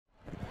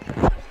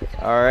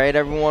All right,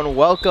 everyone,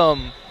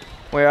 welcome.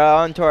 We're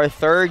on to our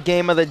third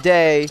game of the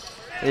day.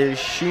 There's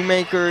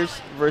Shoemaker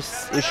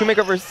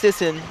versus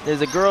Sisson.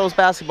 There's a girls'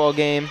 basketball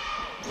game.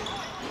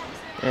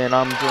 And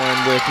I'm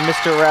joined with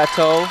Mr.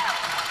 Ratto.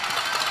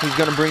 He's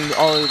going to bring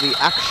all of the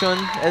action,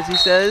 as he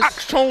says.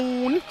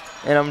 Action!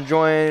 And I'm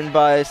joined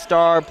by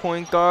star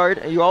point guard.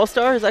 Are you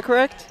all-star? Is that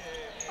correct?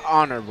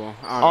 Honorable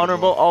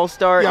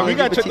all-star. Yeah, we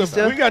gotta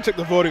check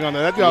the voting on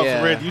that. That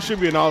guy's red. You should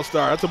be an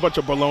all-star. That's a bunch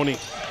of baloney.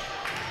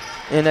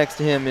 And next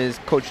to him is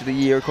Coach of the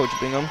Year, Coach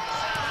Bingham.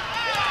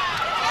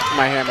 You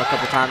might hear him a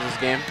couple times this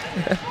game.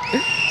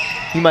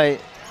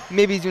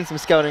 Maybe he's doing some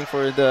scouting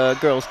for the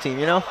girls team,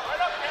 you know?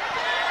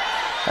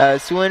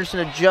 Sue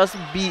Anderson had just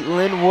beat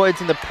Lynn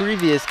Woods in the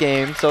previous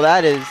game, so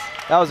that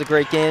was a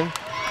great game.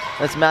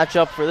 Let's match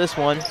up for this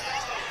one.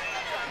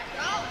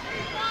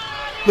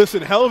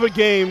 Listen, hell of a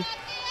game.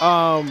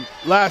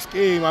 Last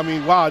game, I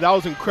mean, wow, that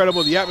was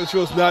incredible. The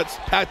atmosphere was nuts.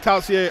 Pat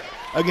Tausier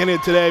again here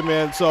today,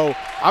 man. So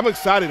I'm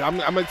excited.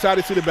 I'm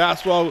excited to see the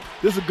basketball.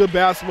 This is good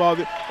basketball.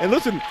 And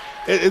listen,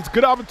 it's a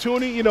good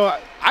opportunity. You know,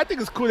 I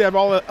think it's cool to have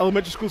all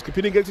elementary schools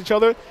competing against each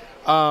other.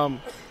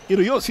 You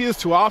know, you don't see this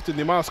too often,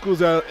 the amount of schools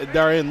that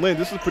are in Lynn.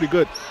 This is pretty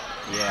good.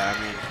 Yeah,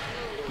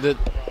 I mean,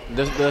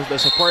 the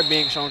support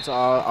being shown to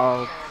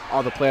all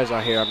the players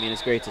out here, I mean,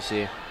 it's great to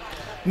see.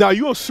 Now,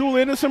 you a Sue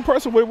Anderson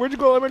person? Where'd you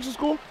go to elementary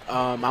school?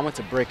 I went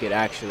to Brickett,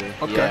 actually.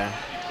 Okay. Yeah.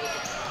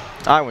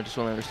 I went to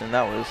Sue Anderson.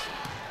 That was...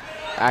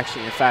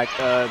 Actually, in fact,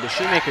 the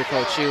Shoemaker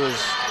coach, she was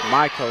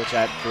my coach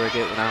at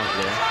Brickett when I was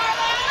there.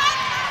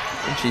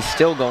 And she's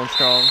still going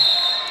strong.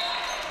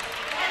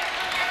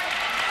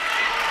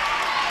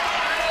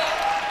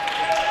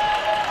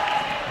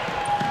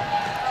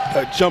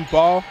 Jump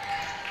ball.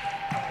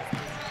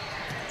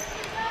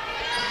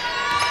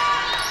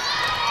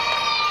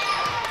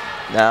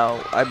 Now,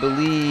 I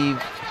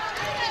believe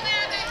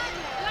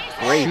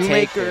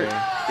Shoemaker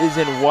is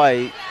in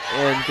white,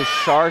 and the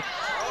Shark.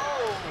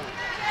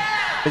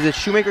 Is it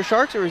Shoemaker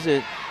Sharks or is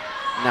it?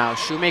 Now,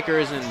 Shoemaker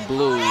is in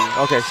blue.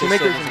 Okay,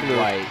 Shoemaker's in blue.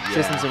 White. Yeah.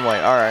 Sisson's in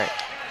white. All right.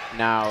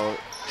 Now,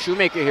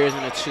 Shoemaker here is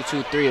in a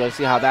 2-2-3. Let's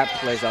see how that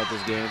plays out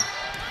this game.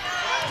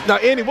 Now,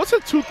 Andy, what's a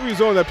 2-3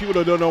 zone that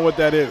people don't know what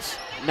that is?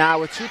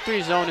 Now, a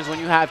 2-3 zone is when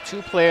you have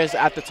two players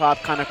at the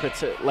top kind of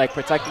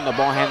protecting the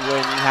ball handler,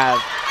 and you have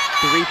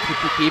three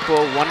people,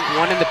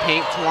 one in the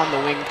paint, two on the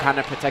wing kind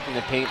of protecting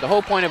the paint. The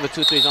whole point of a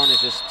 2-3 zone is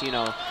just, you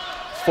know,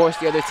 force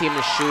the other team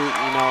to shoot,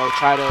 you know,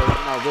 try to,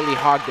 you know, really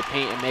hog the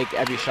paint and make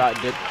every shot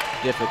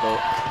difficult.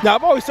 Now,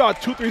 I've always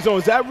thought 2-3 zone,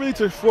 is that really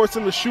to force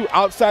them to shoot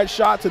outside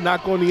shots and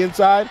not go on the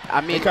inside?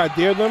 I mean, and kind of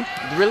dare them?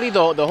 Really,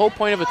 the whole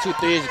point of a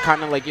 2-3 is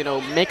kind of like, you know,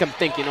 make them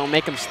think, you know,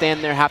 make them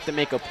stand there, have to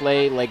make a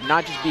play, like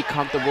not just be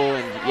comfortable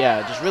and,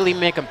 yeah, just really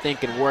make them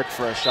think and work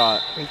for a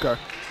shot. Okay.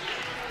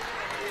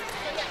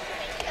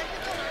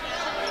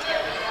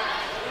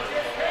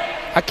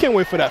 I can't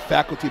wait for that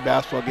faculty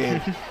basketball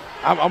game.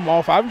 I'm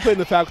off. I haven't played in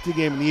the faculty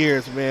game in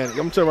years, man.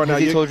 I'm telling you right now.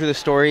 Has he told you the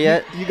story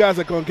yet? You guys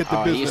are going to get the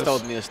business. He's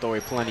told me the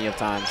story plenty of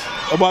times.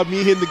 About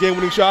me hitting the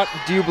game-winning shot?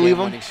 Do you believe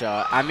him? Game-winning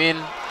shot. I mean,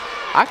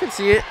 I can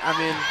see it. I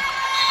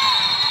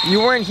mean, you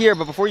weren't here,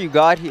 but before you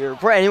got here,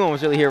 before anyone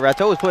was really here,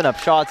 Ratto was putting up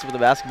shots with the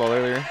basketball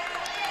earlier.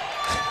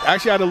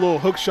 Actually, I had a little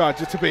hook shot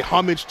just to pay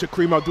homage to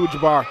Kareem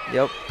Abdul-Jabbar.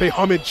 Yep. Pay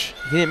homage.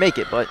 He didn't make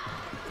it, but...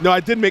 No, I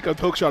did make a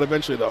hook shot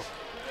eventually, though.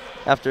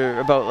 After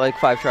about, like,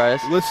 5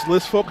 tries.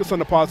 Let's focus on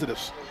the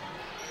positives.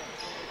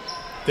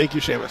 Thank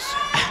you, Seamus.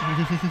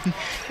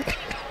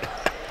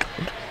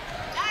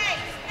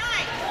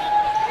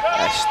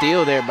 A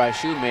steal there by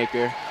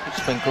Shoemaker.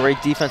 It's been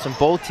great defense from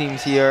both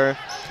teams here.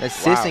 As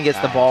Sisson gets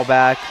the ball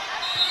back.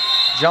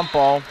 Jump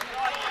ball.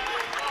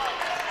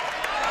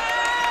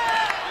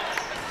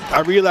 I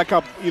really like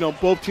how, you know,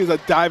 both teams are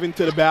diving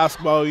to the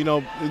basketball, you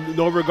know,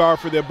 no regard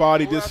for their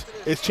body. This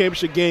is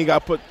championship game.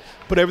 Got to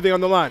put everything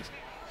on the line.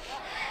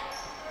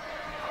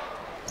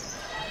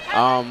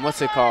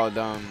 What's it called?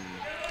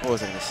 What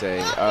was I gonna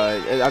say?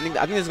 I think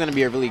this is gonna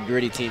be a really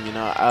gritty team. You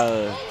know,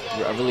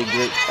 a really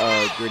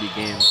gritty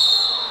game.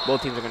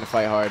 Both teams are gonna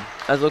fight hard.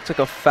 That looks like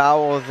a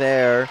foul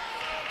there.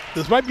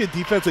 This might be a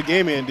defensive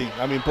game, Andy.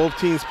 I mean, both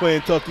teams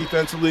playing tough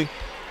defensively.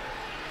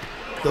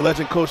 The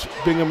legend coach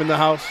Bingham in the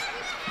house.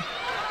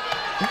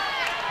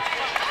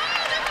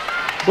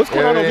 What's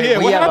going on over here?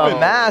 We have a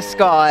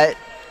mascot.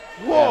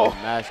 Whoa!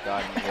 Yeah,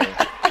 mascot in here.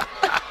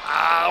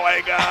 Oh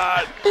my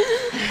God!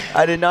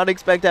 I did not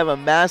expect to have a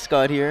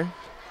mascot here.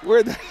 I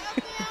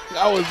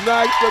was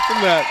not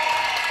expecting that.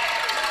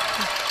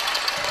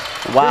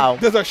 Wow.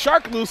 There's a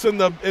shark loose in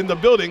the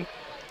building.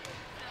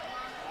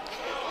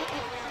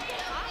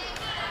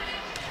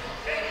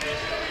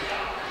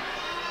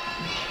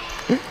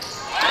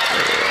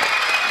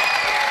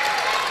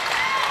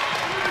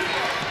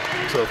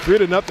 So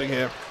 3-0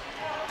 here.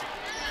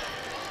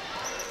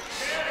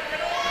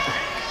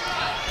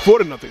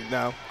 4-0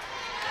 now.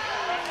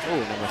 Oh,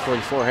 number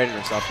 44 hitting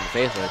herself in the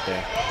face right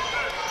there.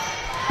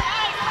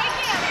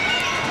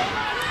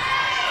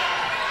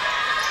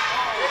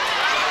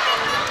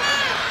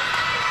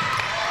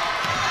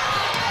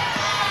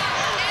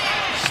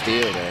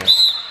 steal there.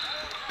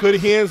 Good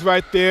hands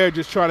right there,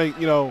 just trying to,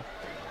 you know,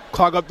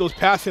 clog up those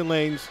passing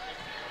lanes.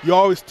 You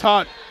always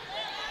taught,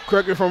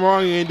 correct me if I'm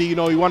wrong, Andy, you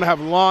know, you want to have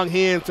long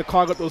hands to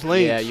clog up those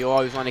lanes. Yeah, you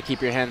always want to keep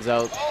your hands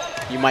out.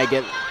 You might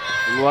get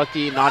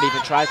lucky, not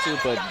even try to,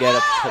 but get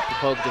a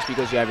poke just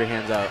because you have your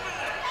hands out.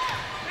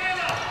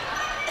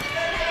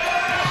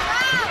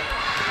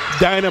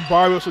 Diana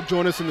Barrios will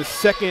join us in the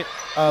second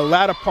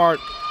latter part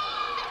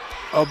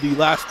of the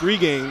last 3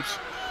 games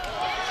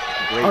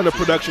on the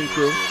production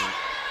crew.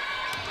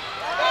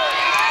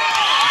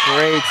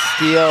 Great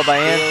steal by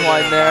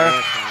Antoine there.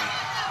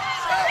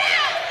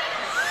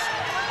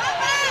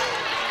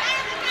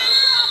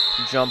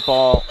 Jump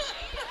ball.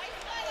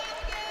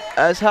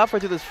 As halfway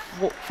through this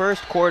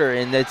first quarter,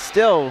 and it's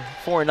still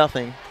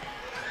 4-0.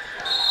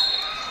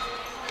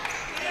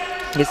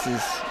 This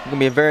is gonna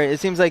be a very. It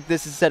seems like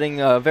this is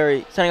setting up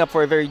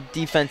for a very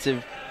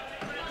defensive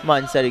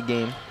mindseted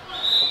game.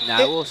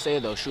 Now I will say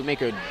though,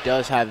 Shoemaker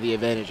does have the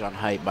advantage on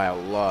height by a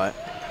lot.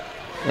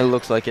 It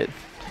looks like it.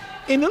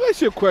 And let me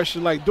ask you a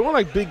question. Like during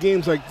like big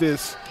games like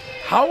this,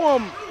 how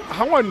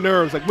are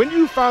nerves? Like when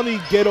you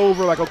finally get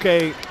over, like,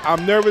 okay,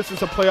 I'm nervous.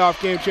 It's a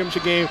playoff game,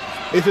 championship game.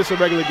 Is this a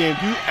regular game?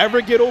 Do you ever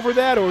get over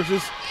that, or is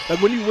this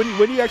like when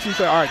you actually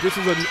say, all right, this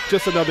is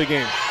just another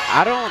game?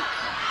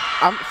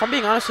 If I'm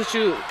being honest with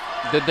you,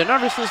 the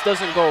nervousness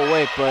doesn't go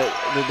away. But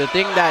the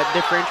thing that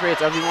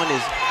differentiates everyone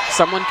is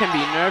someone can be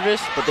nervous,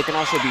 but they can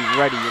also be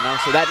ready. You know,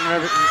 so that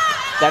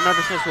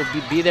nervousness will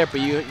be there,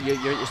 but you're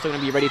still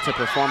gonna be ready to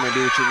perform and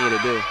do what you need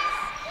to do.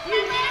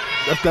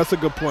 That's a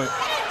good point.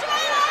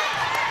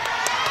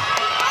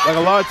 Like a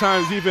lot of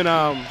times, even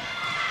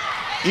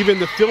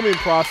the filming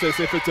process,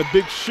 if it's a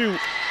big shoot,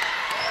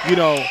 you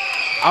know,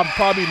 I'm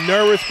probably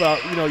nervous,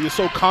 but you know, you're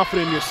so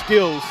confident in your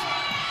skills,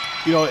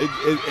 you know,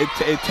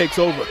 it takes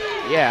over.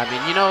 Yeah, I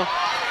mean,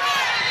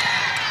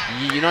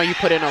 you know, you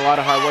put in a lot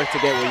of hard work to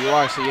get where you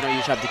are, so you know, you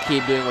just have to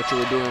keep doing what you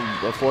were doing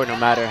before, no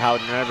matter how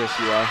nervous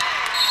you are.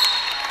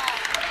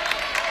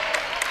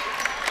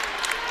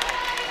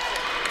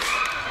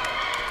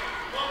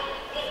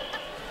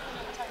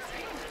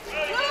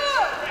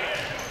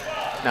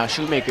 Now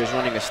Shoemaker's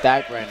running a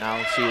stack right now.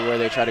 Let's see where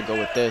they try to go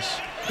with this.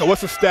 So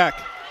what's a stack?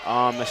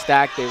 A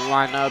stack, they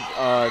line up.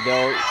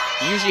 They'll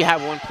usually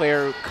have one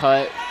player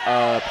cut,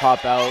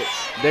 pop out.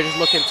 They're just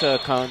looking to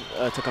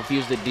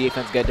confuse the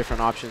defense, get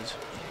different options.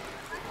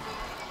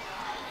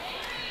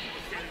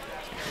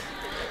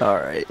 All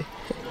right.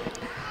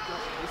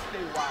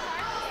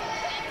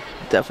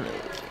 Definitely.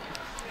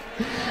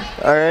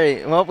 All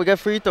right. Well, we got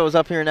free throws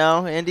up here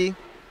now, Andy.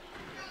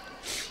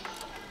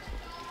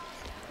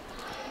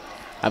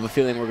 I have a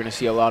feeling we're going to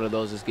see a lot of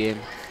those this game.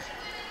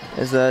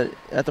 Is that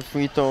at the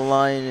free throw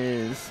line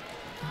is,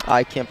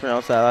 I can't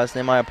pronounce that last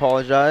name, I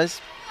apologize.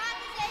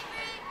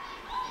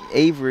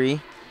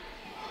 Avery.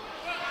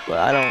 But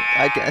I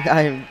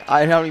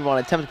don't even want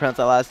to attempt to pronounce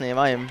that last name.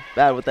 I am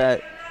bad with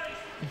that.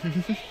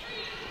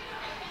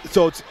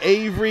 So it's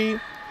Avery,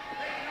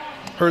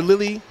 her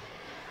Lily,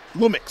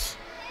 Lumix.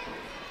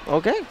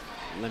 Okay.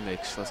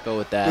 Lumix, let's go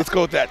with that. Let's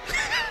go with that.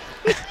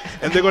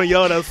 And they're going to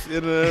yell at us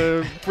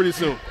pretty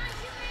soon.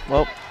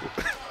 Well,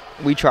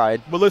 we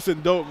tried. But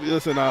listen, but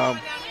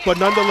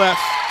nonetheless,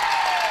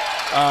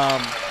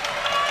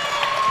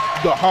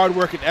 the hard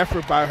work and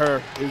effort by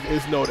her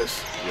is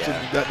noticed.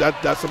 Yeah. So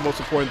that's the most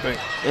important thing.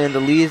 And the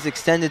lead is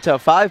extended to a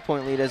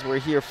 5-point lead as we're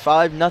here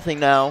 5-0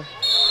 now.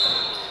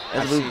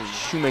 And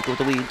Shoemaker with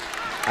the lead.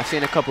 I've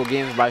seen a couple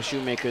games by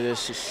Shoemaker this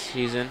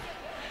season.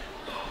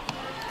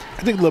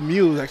 I think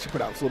Lemieux is actually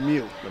pronounced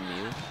Lemieux.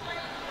 Lemieux.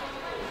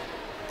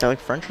 Is that like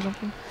French or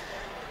something?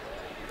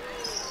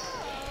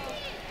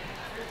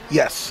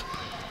 Yes.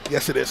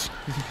 Yes, it is.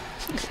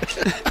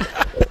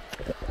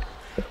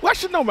 Well, I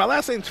should know. My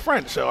last name's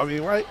French, so I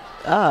mean, right?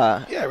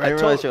 Ah. Yeah, I didn't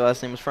realize your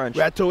last name was French.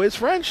 Rato is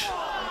French.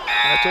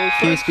 Rato is French.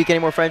 Can you speak any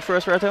more French for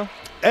us, Rato?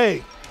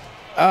 Hey,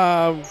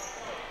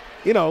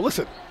 you know,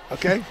 listen,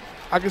 okay?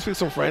 I can speak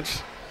some French.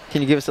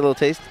 Can you give us a little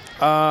taste?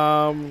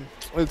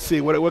 Let's see.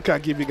 What can I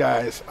give you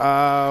guys?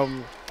 Bonjour.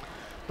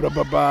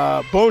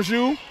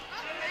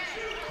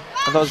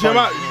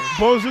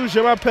 Bonjour,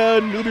 je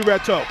m'appelle Nubi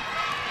Rato.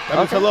 That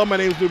means, hello, my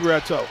name is Nubi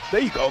Rato.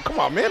 There you go. Come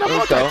on, man. I'm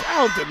not that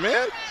talented,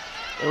 man.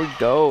 There we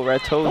go.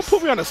 Rato. Don't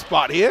put me on the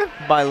spot here.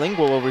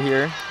 Bilingual over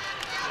here.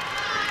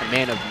 A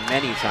man of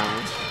many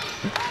talents.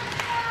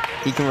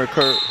 He can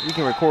record, he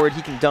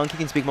can dunk, he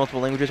can speak multiple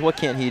languages. What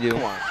can't he do?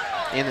 Come on.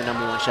 And the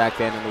 #1 Shaq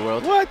fan in the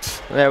world.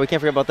 What? Yeah, we can't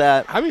forget about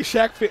that. How many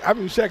Shaq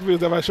videos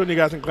have I shown you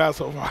guys in class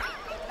so far?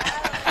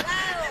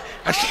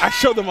 I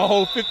showed them a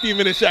whole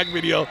 15-minute Shaq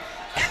video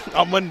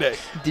on Monday.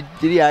 Did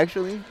he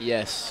actually?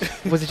 Yes.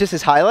 Was it just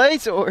his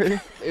highlights, or?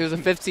 It was a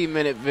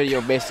 15-minute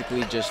video,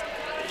 basically just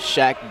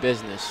Shaq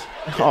business.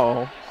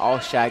 Oh. All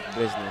Shaq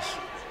business.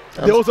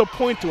 There was a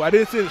point to it. I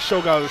didn't see the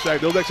show guys with Shaq.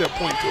 There was actually a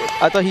point to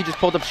it. I thought he just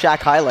pulled up Shaq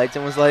highlights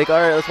and was like,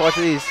 all right, let's watch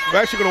these. We're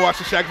actually going to watch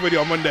the Shaq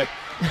video on Monday.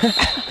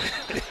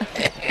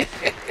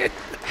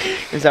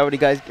 Is that what he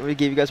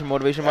gave you guys for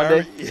Motivation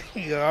Monday?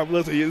 Yeah, I'm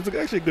listening. It's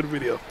actually a good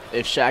video.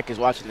 If Shaq is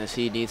watching this,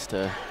 he needs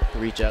to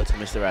reach out to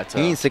Mr. Rattel.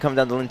 He needs to come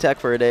down to Lynn Tech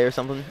for a day or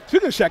something.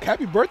 Speaking of Shaq,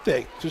 happy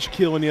birthday to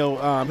Shaquille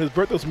O'Neal. His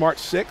birthday was March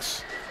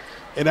 6th,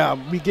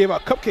 and we gave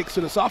out cupcakes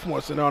to the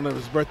sophomores in honor of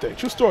his birthday.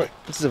 True story.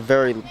 This is a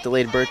very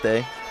delayed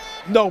birthday.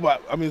 No,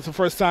 but I mean, it's the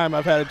first time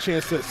I've had a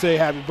chance to say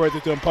happy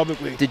birthday to him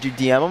publicly. Did you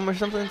DM him or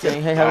something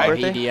saying, hey, happy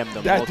birthday? He DM'd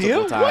him That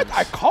multiple DM? times. What?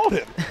 I called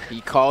him.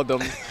 He called him,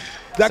 Did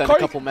I sent call a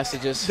couple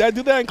messages. Did I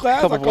do that in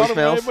class? Couple I called him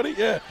to voicemails. everybody?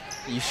 Yeah.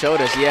 You showed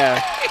us, yeah.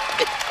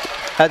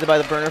 Had to buy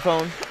the burner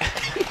phone.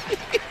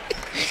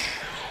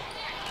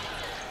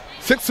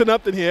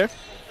 6-0 here.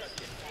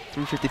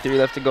 3:53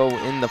 left to go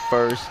in the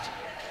first.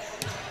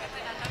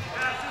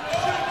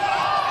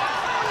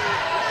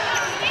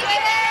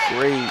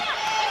 Great.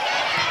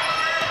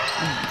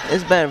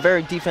 It's been a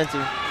very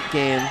defensive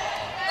game.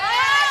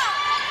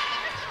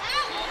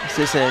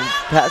 Sisson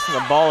passing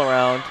the ball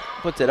around,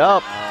 puts it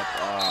up.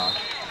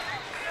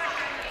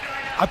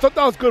 I thought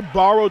that was good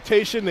ball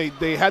rotation.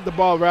 They had the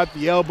ball right at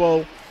the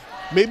elbow.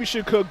 Maybe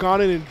should have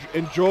gone in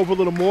and drove a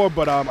little more,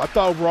 but I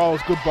thought overall it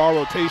was good ball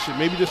rotation.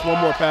 Maybe just one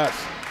more pass.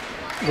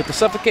 With the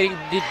suffocating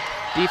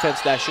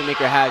defense that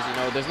Shoemaker has, you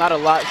know, there's not a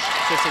lot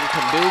Sisson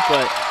can do,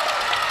 but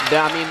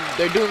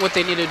they're doing what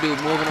they need to do,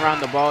 moving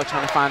around the ball,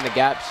 trying to find the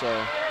gap.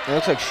 So it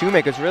looks like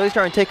Shoemaker's really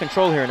starting to take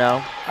control here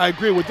now. I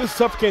agree with this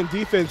suffocating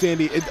defense,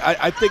 Andy.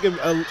 I think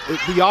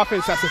the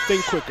offense has to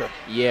think quicker.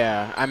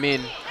 Yeah, I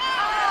mean,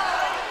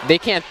 they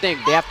can't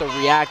think; they have to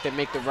react and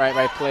make the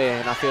right play.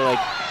 And I feel like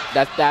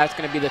that's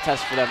going to be the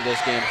test for them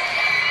this game.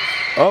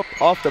 Up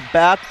off the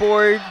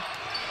backboard,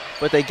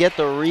 but they get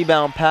the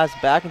rebound pass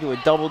back into a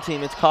double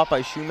team. It's caught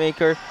by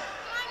Shoemaker.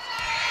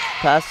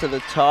 Pass to the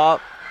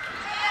top.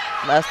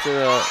 Pass to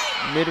the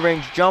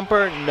mid-range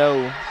jumper.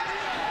 No.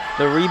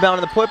 The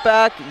rebound and the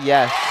putback.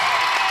 Yes.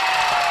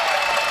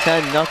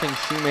 10-0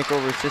 Shoemaker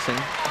over Sisson.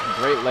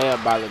 Great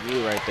layup by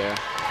Lemieux right there.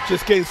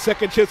 Just getting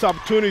second chance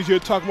opportunities. You're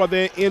talking about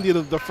the Andy,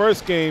 the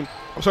first game.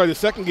 I'm sorry, the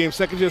second game,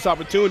 second chance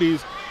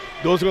opportunities.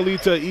 Those are going to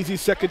lead to easy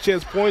second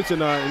chance points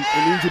and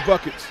easy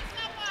buckets.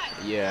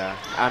 Yeah,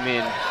 I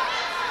mean,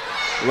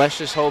 let's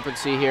just hope and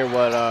see here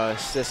what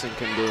Sisson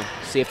can do.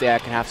 See if they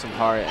can have some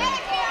heart and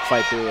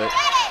fight through it.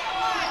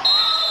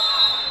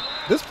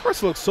 This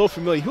person looks so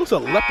familiar. He was a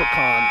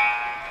leprechaun.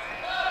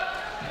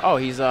 Oh,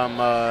 he's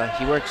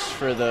he works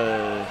for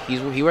the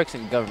he works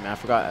in government. I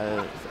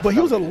forgot. But he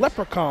was a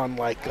leprechaun,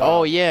 like.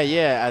 Oh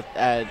yeah,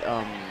 at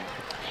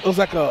it was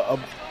like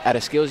at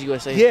a Skills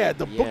USA. Yeah,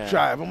 the book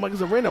drive. I'm like,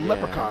 it's a random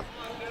leprechaun.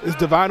 It's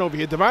Divine over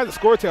here. Divine the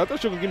score tail. I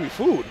thought she was gonna give me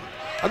food.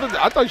 I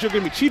thought she was gonna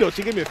give me Cheetos.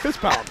 She gave me a fist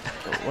pound.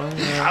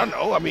 I don't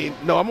know. I mean,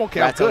 no, I'm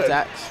okay. I'm good.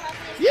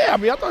 Yeah, I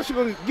mean, I thought she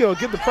was gonna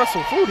give the press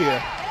some food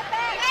here.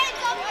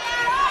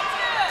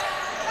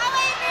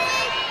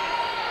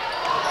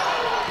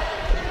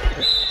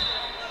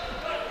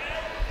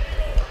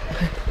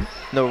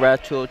 No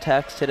Ratcho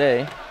tax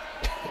today.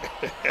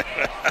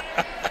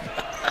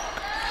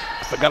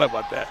 Forgot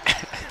about that.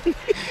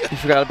 You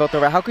forgot about the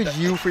rat. How could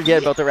you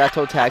forget about the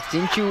Ratto tax?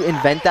 Didn't you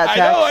invent that tax?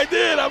 I know I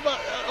did. I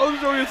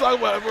wasn't sure what you were talking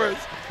about at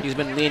first. He's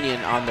been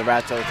lenient on the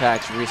Ratto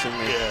tax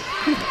recently. Yeah.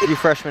 You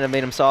freshmen have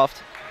made him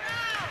soft.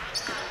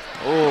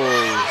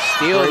 Oh,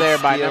 steal there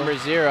by number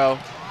 0.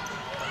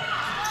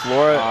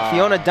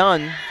 Fiona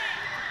Dunn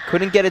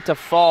couldn't get it to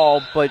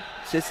fall, but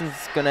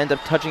Sisson's going to end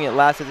up touching it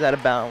last. It's out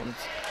of bounds.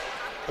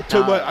 I'll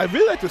tell you what, I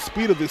really like the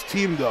speed of this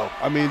team, though.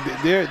 I mean,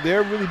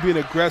 they're really being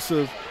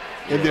aggressive,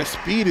 and their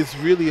speed is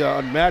really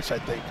unmatched, I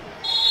think.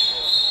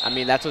 I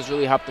mean, that's what's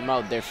really helped them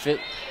out. They're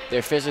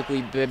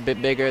physically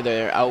bigger.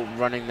 They're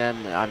outrunning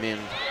them. I mean,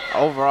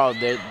 overall,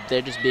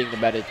 they're just being the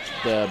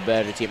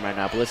better team right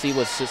now. But let's see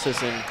what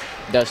Sisson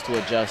does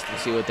to adjust and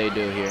see what they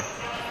do here.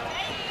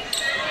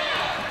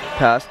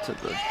 Pass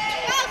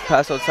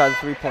outside the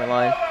three-point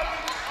line.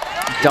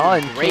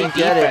 Dunn can't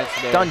get it.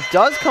 There. Dunn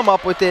does come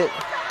up with it.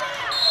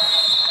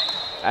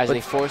 As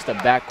they forced a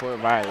backcourt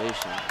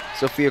violation.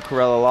 Sophia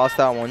Corella lost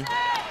that one.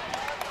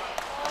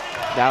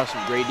 That was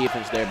some great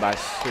defense there by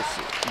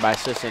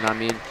Sisson. I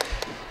mean,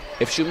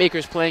 if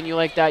Shoemaker's playing you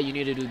like that, you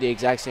need to do the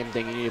exact same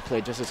thing. You need to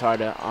play just as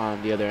hard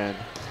on the other end.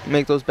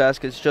 Make those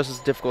baskets just as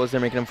difficult as they're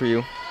making them for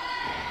you.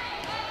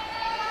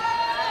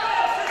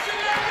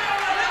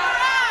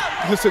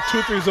 Is this a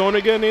 2-3 zone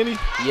again, Andy?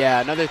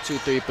 Yeah, another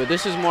 2-3, but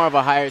this is more of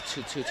a higher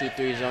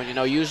 2-2-3 zone. You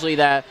know, usually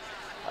that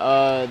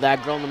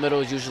girl in the middle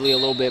is usually a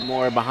little bit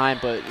more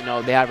behind, but you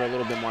know they have her a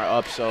little bit more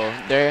up. So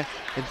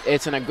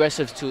it's an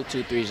aggressive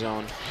 2-2-3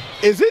 zone.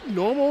 Is it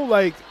normal?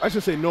 Like, I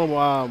should say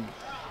normal.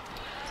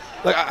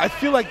 Like, I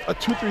feel like a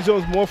 2-3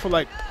 zone is more for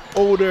like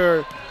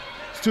older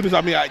students.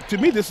 I mean, to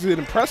me, this is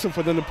impressive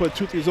for them to put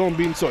 2-3 zone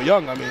being so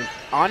young. I mean,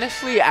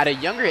 honestly, at a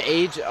younger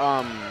age,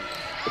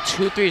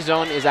 2-3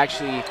 zone is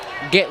actually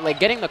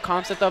getting the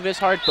concept of it is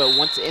hard, but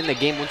once in the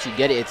game, once you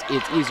get it,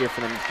 it's easier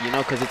for them, you know,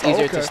 because it's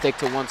easier to stick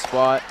to one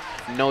spot.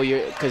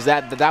 Because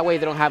that way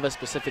they don't have a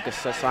specific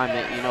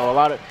assignment. You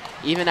know,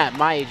 even at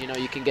my age, you know,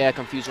 you can get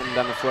confused running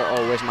down the floor.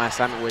 Oh, where's my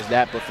assignment? Where's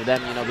that? But for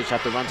them, you know, they just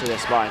have to run to their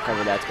spot and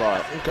cover that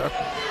spot. Okay.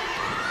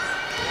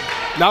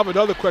 Now I have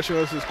another question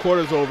as this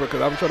quarter's over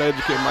because I'm trying to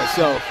educate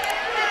myself.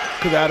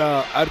 Because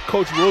I had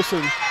Coach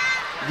Wilson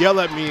yell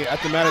at me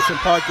at the Madison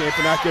Park game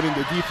for not getting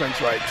the defense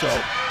right. So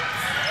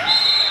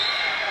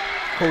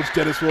Coach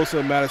Dennis Wilson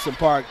of Madison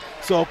Park.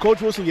 So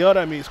Coach Wilson yelled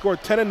at me. He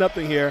scored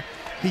 10-0 here.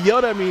 He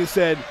yelled at me and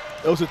said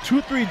it was a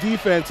 2-3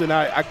 defense, and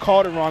I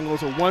called it wrong. It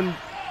was a 1-3-1.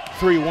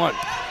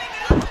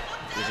 It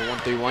was a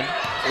 1-3-1.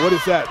 What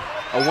is that?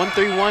 A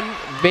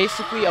 1-3-1,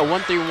 basically a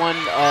 1-3-1.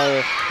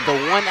 The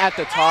one at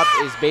the top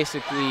is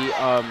basically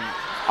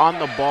on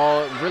the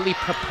ball, really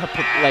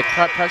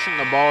pressuring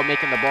the ball,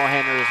 making the ball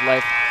handler's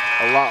life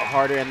a lot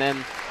harder. And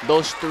then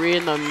those three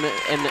in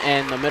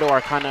the middle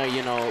are kind of,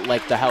 you know,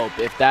 like the help.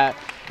 If that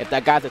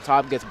guy at the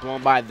top gets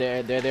blown by,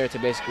 they're there to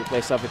basically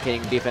play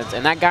suffocating defense.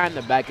 And that guy in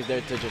the back is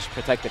there to just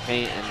protect the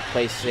paint and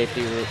play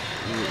safety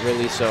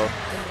really. So.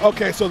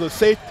 Okay, so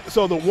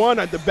the one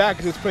at the back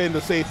is just playing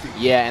the safety.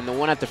 Yeah, and the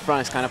one at the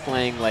front is kind of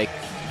playing like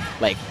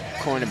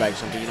cornerback or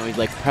something. You know, he's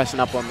like pressing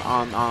up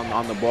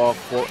on the ball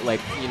for,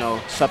 like, you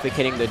know,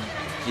 suffocating the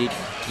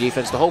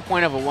defense. The whole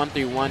point of a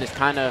 1-3-1 is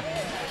kind of,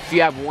 if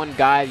you have one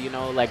guy, you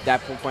know, like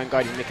that point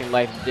guard, he's making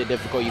life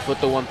difficult. You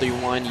put the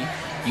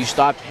 1-3-1, you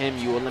stop him,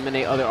 you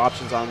eliminate other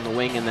options on the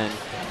wing, and then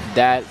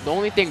the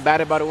only thing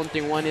bad about a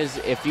 1-3-1 is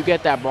if you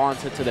get that ball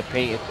into the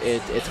paint,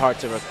 it's hard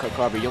to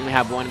recover. You only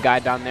have one guy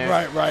down there.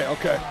 Right,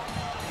 okay.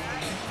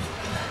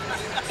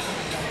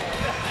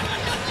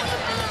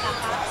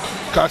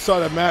 I saw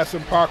that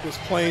Madison Park was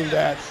playing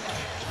that,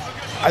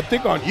 I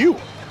think, on you.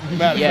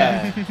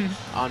 Yeah,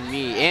 on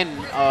me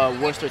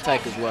and Worcester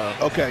Tech as well.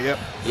 Okay, yep.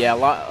 Yeah, a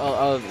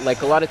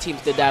lot of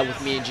teams did that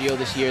with me and Gio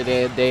this year.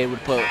 They would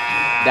put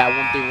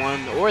that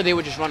 1-3-1, or they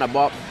would just run a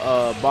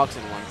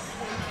boxing one.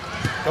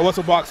 And what's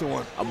a boxing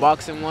one? A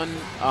boxing one,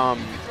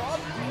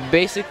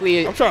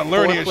 basically. I'm trying to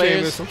learn here,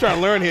 Seamus. I'm trying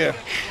to learn here.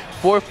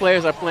 4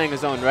 players are playing a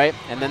zone, right?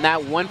 And then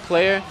that one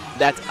player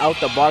that's out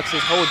the box,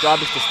 his whole job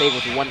is to stay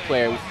with one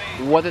player.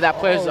 Whether that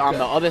player is on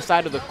the other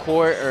side of the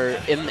court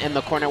or in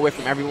the corner away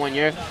from everyone,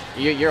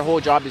 your whole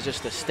job is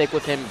just to stick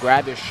with him,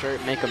 grab his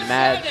shirt, make him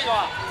mad,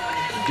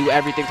 do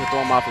everything to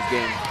throw him off his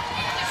game.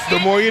 The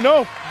more you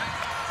know.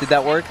 Did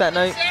that work that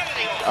night?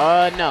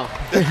 No,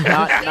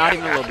 not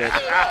even a little bit.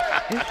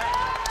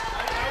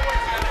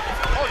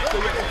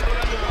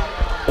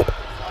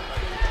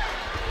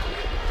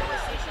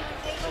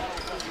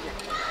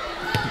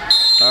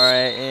 All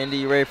right, Andy,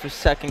 you ready for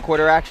second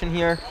quarter action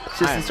here?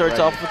 Sisson starts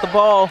off with the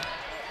ball.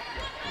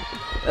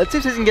 Let's see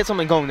if Sisson gets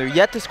something going. They're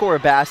yet to score a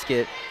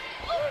basket,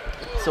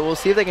 so we'll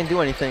see if they can do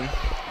anything.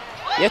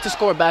 Yet to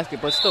score a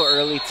basket, but it's still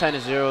early,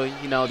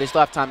 10-0. You know, they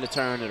still have time to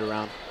turn it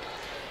around.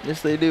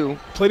 Yes, they do.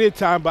 Plenty of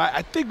time, but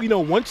I think, you know,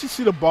 once you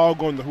see the ball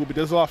go in the hoop, it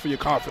does a lot for your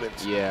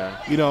confidence.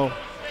 Yeah. You know.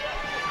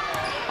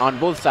 On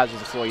both sides of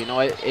the floor, you know,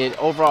 it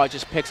overall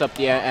just picks up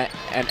the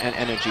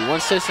energy.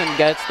 Once Sisson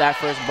gets that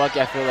first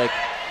bucket, I feel like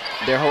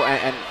their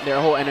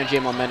whole energy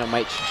and momentum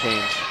might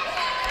change.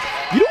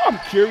 You know what I'm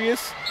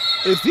curious?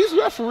 Is these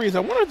referees, I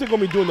wonder if they're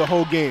going to be doing the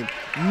whole game.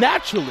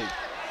 Naturally,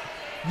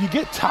 you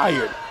get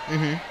tired,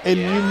 and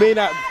you may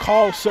not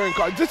call certain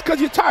calls just because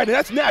you're tired, and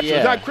that's natural.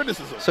 It's not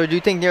criticism. So do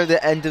you think near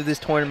the end of this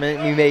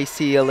tournament, we may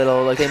see a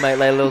little, like they might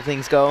let little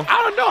things go?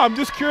 I don't know. I'm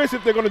just curious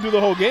if they're going to do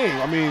the whole game.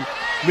 I mean,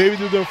 maybe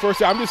do the first.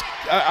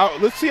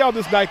 Let's see how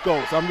this night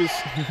goes.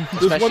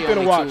 There's one thing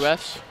to watch. 2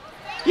 refs?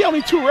 Yeah,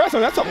 only 2 refs,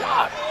 and that's a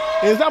lot.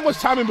 And there's not much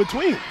time in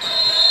between.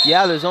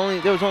 Yeah, there was only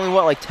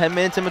what, like 10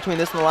 minutes in between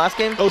this and the last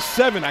game? Oh,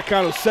 7. I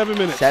counted 7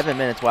 minutes. 7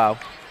 minutes, wow.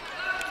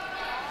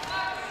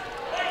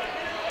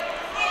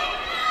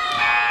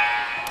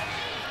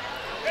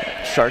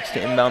 Sharks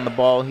to inbound the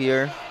ball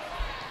here.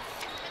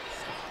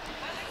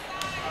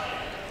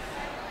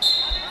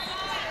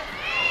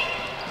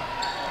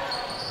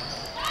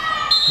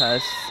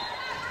 Pass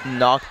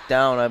knocked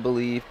down, I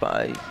believe,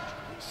 by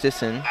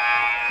Sisson.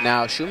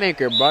 Now,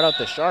 Shoemaker brought out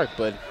the Shark,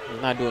 but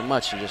he's not doing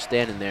much. He's just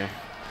standing there.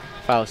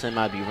 If I was him,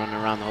 I'd be running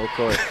around the whole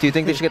court. Do you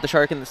think they should get the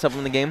Shark in something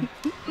in the game?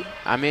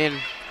 I mean,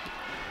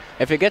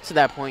 if it gets to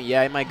that point,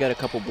 yeah, he might get a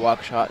couple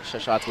block shots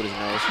with his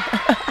nose.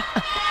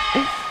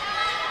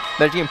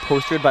 Imagine getting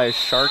postered by a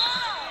Shark.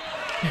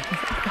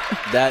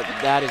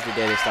 That is the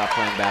day they stop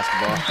playing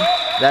basketball.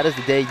 That is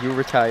the day you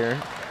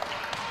retire.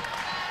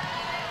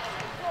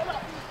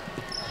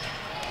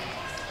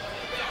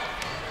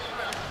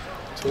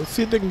 So let's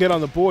see if they can get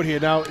on the board here.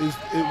 Now,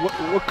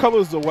 what color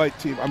is the white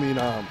team? I mean,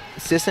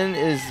 Sisson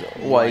is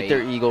white.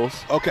 They're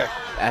Eagles. Okay.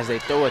 As they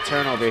throw a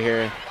turnover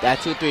here, that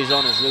 2-3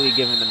 zone is really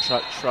giving them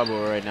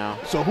trouble right now.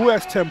 So who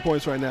has 10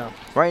 points right now?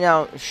 Right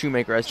now,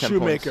 Shoemaker has 10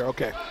 points. Shoemaker,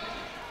 okay.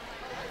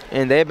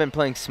 And they have been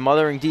playing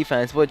smothering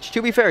defense, which,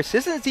 to be fair,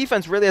 Sisson's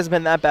defense really hasn't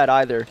been that bad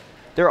either.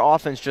 Their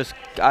offense just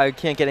can't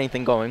get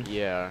anything going.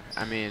 Yeah,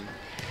 I mean,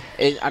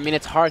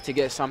 it's hard to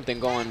get something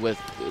going with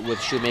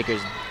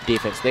Shoemaker's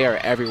defense. They are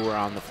everywhere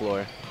on the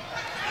floor.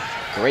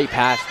 Great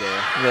pass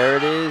there. There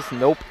it is.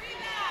 Nope.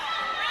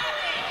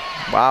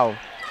 Wow.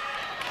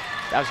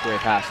 That was a great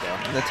pass,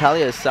 though.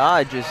 Natalia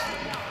Assad just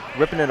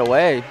ripping it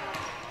away.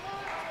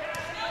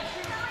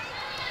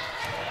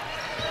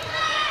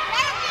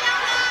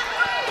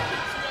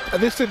 I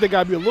just think they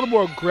got to be a little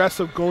more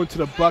aggressive going to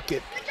the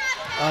bucket.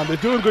 They're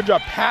doing a good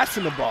job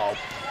passing the ball,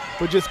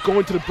 but just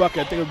going to the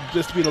bucket, I think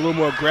just being a little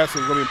more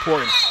aggressive is going to be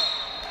important.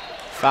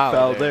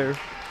 Foul there.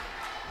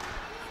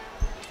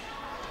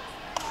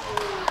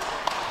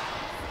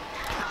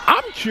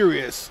 I'm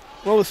curious.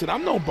 Well, listen,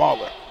 I'm no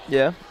baller.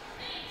 Yeah.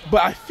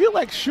 But I feel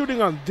like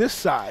shooting on this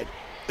side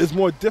is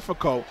more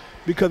difficult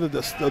because of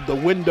the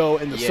window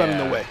and the sun in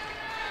the way.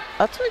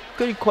 That's a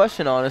good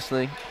question,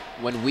 honestly.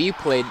 When we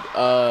played,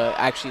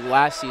 actually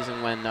last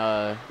season when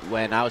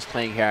I was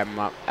playing here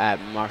at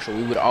Marshall,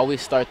 we would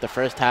always start the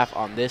first half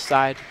on this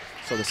side,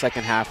 so the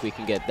second half we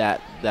can get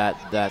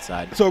that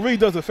side. So it really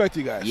does affect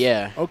you guys?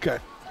 Yeah. Okay.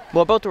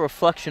 What about the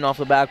reflection off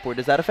the backboard?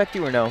 Does that affect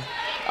you or no?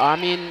 I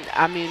mean,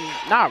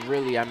 not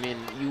really. I mean,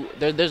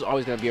 there's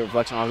always going to be a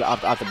reflection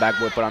off the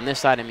backboard, but on this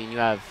side, I mean, you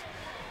have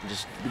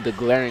just the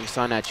glaring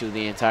sun at you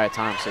the entire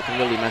time, so it can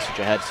really mess with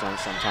your head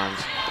sometimes.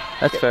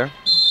 That's fair.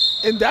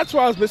 And that's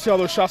why I was missing all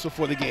those shots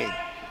before the game.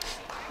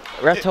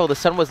 Ref told the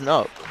sun wasn't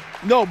up.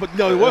 No, but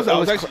no, it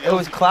wasn't. It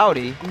was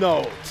cloudy.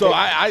 No, so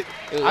I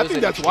think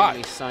that's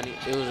why. Sunny.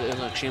 It was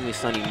an extremely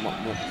sunny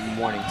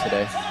morning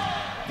today.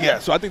 Yeah,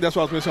 so I think that's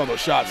why I was missing all those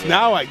shots. Yeah.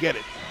 Now I get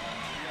it.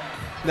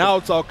 Now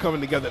it's all coming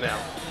together now.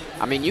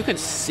 I mean, you can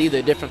see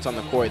the difference on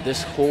the court.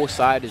 This whole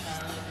side is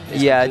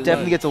yeah, it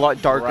definitely gets a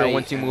lot darker bright,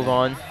 once you move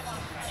on.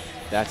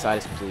 That side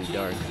is completely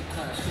dark.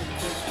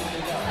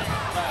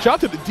 Shout out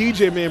to the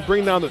DJ, man,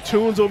 bringing down the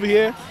tunes over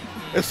here.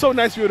 It's so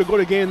nice to be able to go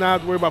to the game and not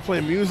have to worry about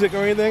playing music or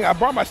anything. I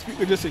brought my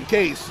speaker just in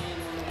case.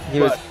 He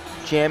was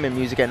jamming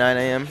music at 9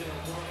 a.m.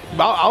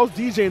 I was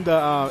DJing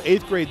the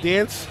 8th grade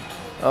dance.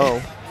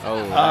 Oh.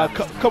 A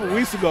couple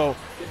weeks ago.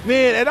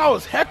 Man, and I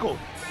was heckled.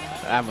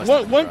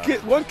 One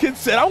kid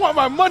said, "I want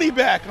my money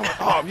back." I'm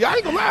like, "Oh, yeah, I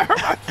ain't gonna lie, I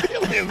hurt my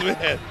feelings,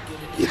 man."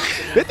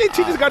 They think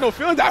teachers got no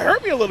feelings. That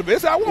hurt me a little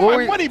bit. So I want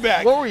my money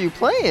back. What were you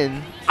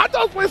playing? I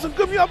thought I was playing some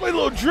good music. I played a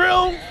little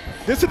drill.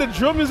 This is the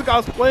drill music I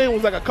was playing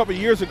was like a couple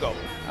years ago.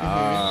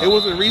 It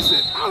wasn't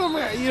recent. I don't know,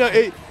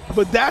 man.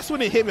 But that's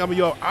when it hit me. I mean,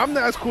 yo, I'm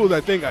not as cool as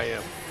I think I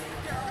am.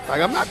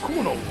 Like, I'm not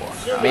cool no more.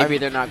 Maybe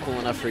they're not cool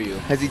enough for you.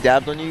 Has he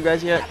dabbed on you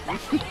guys yet?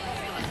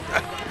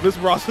 Miss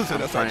Ross said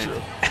that's not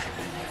true.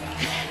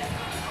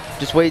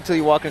 Just wait till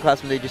you walk in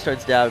class one day, just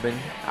starts dabbing.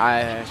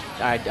 I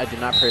do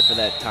not pray for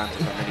that time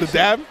to come. The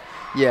dab?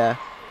 Yeah.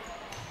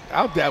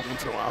 I'll dab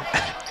once in a while.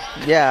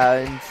 Yeah,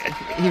 and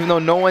even though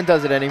no one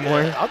does it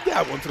anymore. Yeah, I'll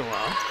dab once in a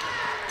while.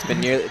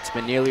 It's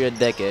been nearly a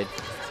decade.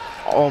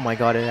 Oh my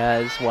God, it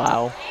has.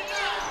 Wow.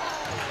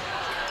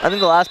 I think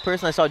the last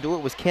person I saw do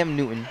it was Cam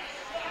Newton,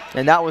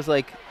 and that was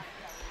like.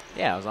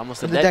 Yeah, it was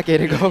almost a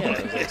decade ago. Yeah,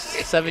 it was like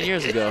 7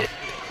 years ago.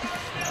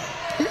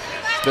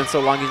 It's been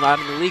so long he's not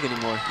in the league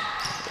anymore.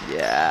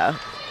 Yeah.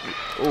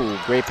 Ooh,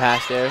 great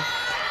pass there.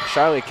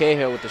 Charlotte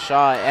Cahill with the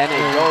shot, and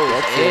it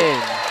goes in.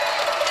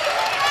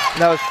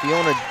 That was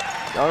Fiona.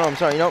 Oh, no, I'm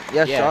sorry. Nope.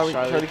 Yeah,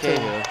 Charlotte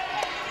Cahill.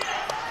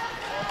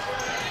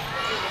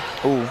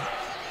 Ooh.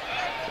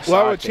 Well, I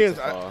have a chance.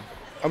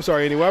 I'm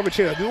sorry, anyway. I have a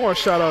chance. I do want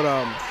to shout out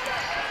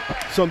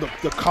some of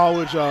the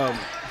college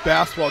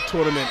basketball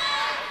tournament.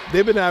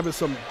 They've been having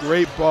some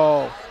great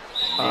ball.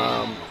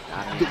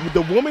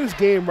 The women's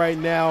game right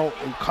now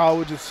in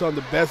college is some of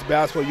the best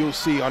basketball you'll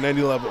see on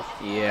any level.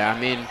 Yeah, I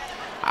mean,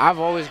 I've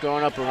always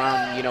grown up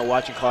around,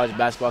 watching college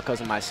basketball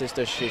because of my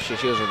sister. She was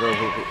a real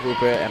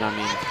hooper, and I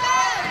mean,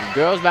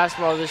 girls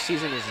basketball this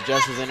season is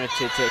just as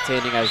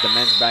entertaining as the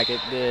men's bracket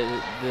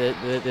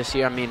this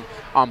year. I mean,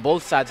 on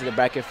both sides of the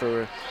bracket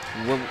for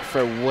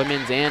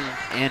women's and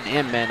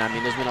men. I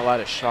mean, there's been a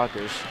lot of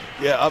shockers.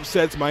 Yeah,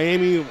 upsets.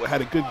 Miami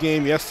had a good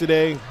game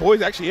yesterday.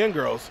 Boys actually and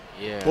girls.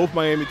 Yeah. Both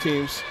Miami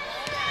teams.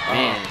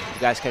 Man, you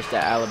guys catch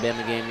that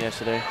Alabama game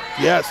yesterday?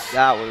 Yes.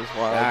 That was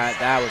wild.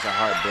 That was a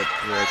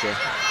heartbreaker.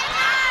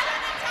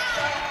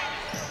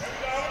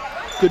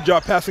 Good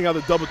job passing out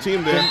the double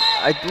team there.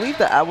 I believe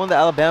that one of the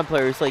Alabama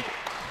players, like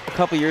a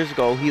couple years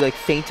ago, he like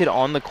fainted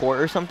on the court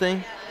or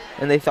something,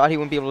 and they thought he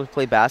wouldn't be able to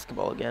play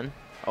basketball again.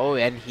 Oh,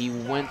 and he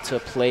went to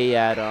play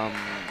at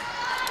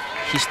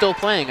he's still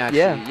playing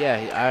actually.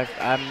 Yeah.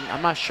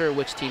 I'm not sure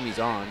which team he's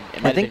on.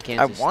 It might have been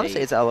Kansas State. I want to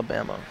say it's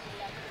Alabama.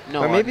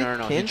 No, or maybe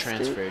no. He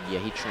transferred. Yeah,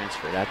 he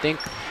transferred. I think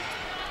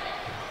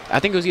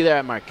it was either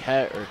at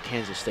Marquette or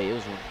Kansas State. It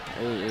was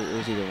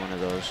either one of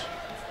those.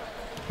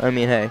 I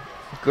mean, hey,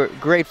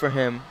 great for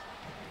him.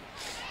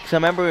 Because I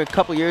remember a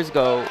couple years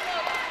ago,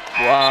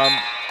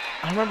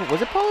 I remember,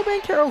 was it Paulo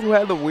Banchero who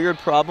had the weird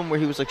problem where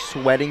he was like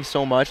sweating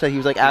so much that he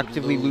was like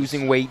actively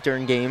losing weight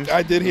during games?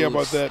 I did hear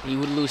about that. He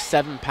would lose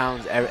 7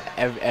 pounds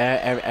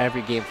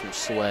every game from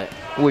sweat.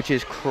 Which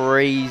is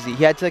crazy.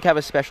 He had to like have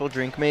a special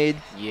drink made.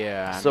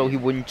 Yeah. So he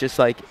wouldn't just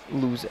like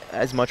lose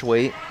as much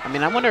weight. I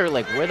mean, I wonder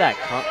like where that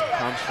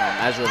comes from.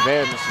 As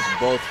Rivera misses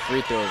both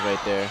free throws right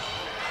there.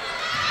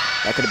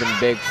 That could have been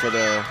big for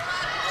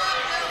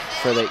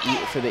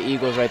the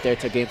Eagles right there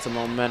to gain some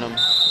momentum.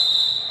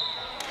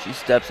 She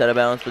steps out of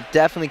bounds, but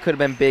definitely could have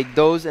been big.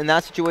 Those in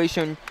that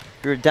situation,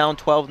 you're down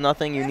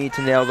 12-0. You need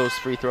to nail those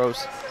free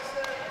throws.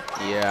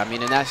 Yeah, I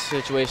mean, in that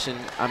situation,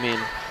 I mean,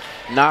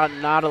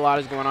 not a lot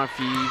is going on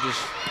for you. You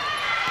just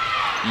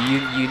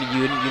You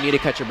need to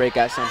catch a break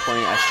at some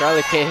point. As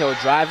Charlotte Cahill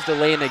drives the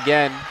lane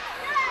again,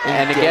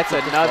 and it gets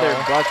another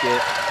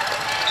bucket.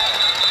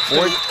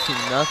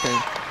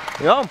 4-0.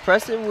 You know how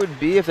impressive it would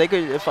be if they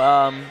could, if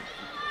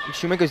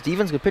Shoemaker's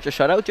defense could pitch a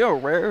shutout? Do you know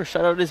how rare a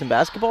shutout is in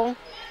basketball?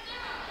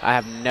 I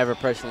have never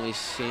personally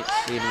seen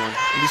one.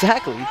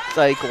 Exactly. It's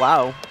like,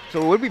 wow.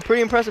 So it would be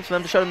pretty impressive for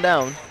them to shut him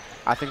down.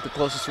 I think the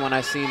closest one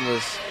I seen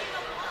was,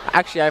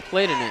 actually I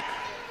played in it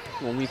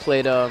when we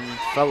played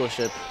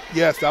Fellowship.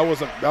 Yes, that was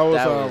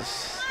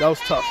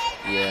tough.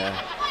 Yeah.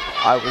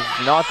 I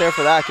was not there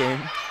for that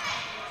game.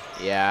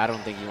 Yeah, I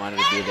don't think you wanted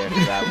to be there for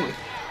that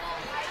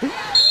one.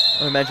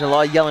 I imagine a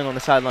lot of yelling on the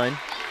sideline.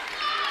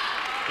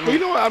 Well, you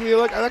know what? I mean,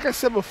 like I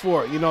said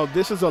before, you know,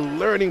 this is a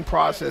learning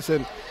process,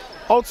 and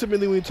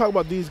ultimately, when you talk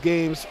about these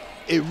games,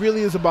 it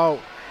really is about,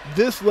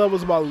 this level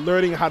is about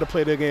learning how to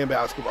play the game of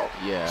basketball.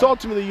 Yeah. So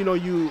ultimately, you know,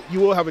 you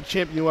will have a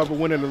champion, you will have a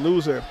winner and a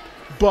loser,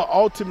 but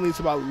ultimately, it's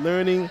about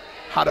learning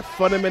how to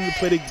fundamentally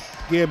play the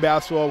game of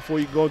basketball before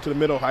you go into the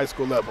middle high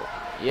school level.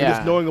 Yeah. And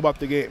just knowing about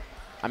the game.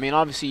 I mean,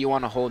 obviously, you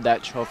want to hold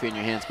that trophy in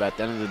your hands, but at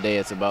the end of the day,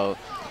 it's about,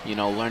 you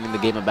know, learning the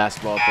game of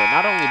basketball. But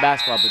not only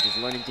basketball, but just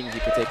learning things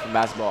you can take from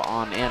basketball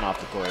on and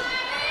off the court.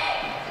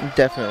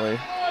 Definitely.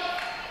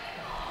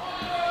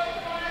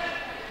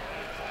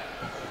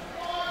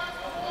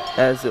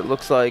 As it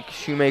looks like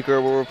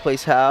Shoemaker will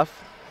replace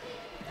half,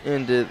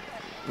 and it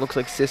looks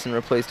like Sisson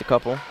replaced a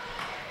couple.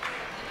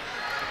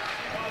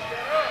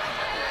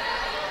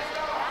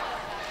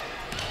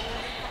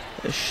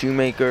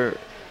 Shoemaker,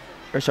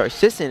 or sorry,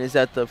 Sisson is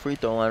at the free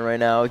throw line right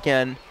now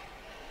again.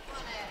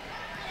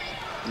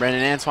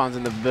 Brandon Antoine's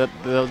in the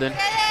building.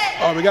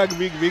 Oh, we got to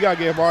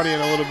get Barney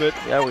in a little bit.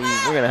 Yeah, we're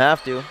gonna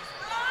have to.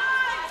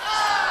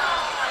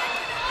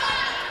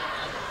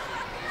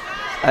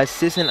 As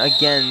Sisson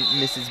again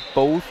misses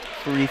both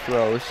free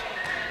throws.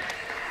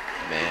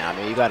 Man, I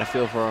mean, you got to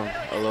feel for him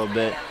a little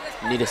bit.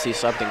 You need to see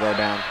something go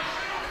down.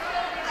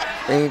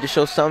 They need to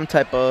show some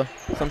type of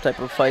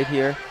fight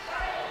here.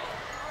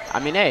 I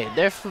mean, hey,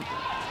 they're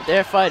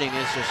fighting.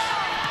 It's just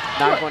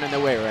not going in their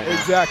way right now.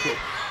 Exactly.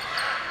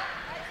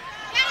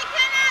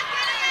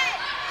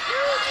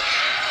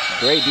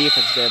 Great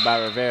defense there by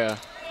Rivera.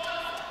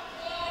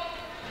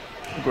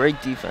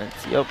 Great defense.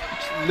 Yep.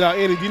 Now,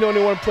 Andy, do you know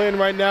anyone playing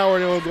right now, or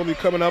anyone going to be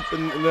coming up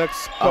in the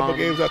next couple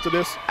games after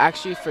this?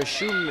 Actually, for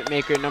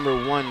Shoemaker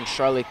 #1,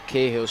 Charlotte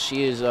Cahill,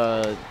 she is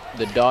the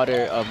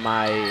daughter of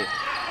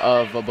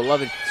a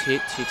beloved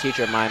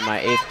teacher of mine, my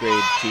 8th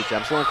grade teacher.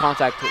 I'm still in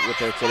contact with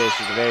her today.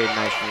 She's a very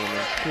nice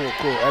woman.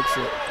 Cool,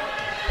 excellent.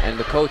 And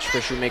the coach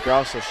for Shoemaker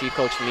also, she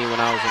coached me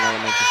when I was in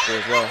elementary school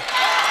as well.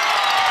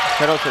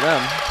 Shout out to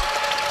them.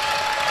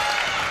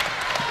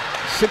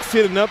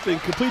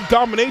 16-0, complete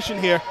domination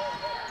here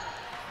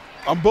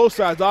on both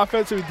sides,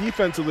 offensively,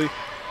 defensively.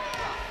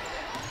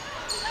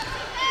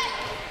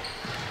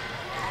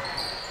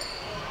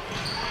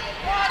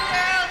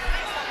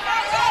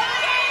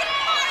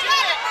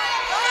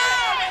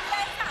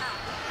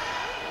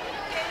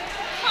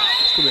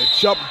 It's going to be a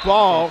jump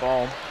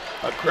ball.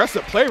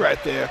 Aggressive play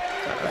right there.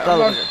 I thought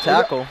it was a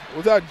tackle.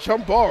 Was that a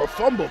jump ball or a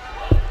fumble?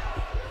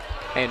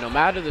 Hey, no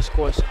matter the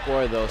score,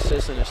 though,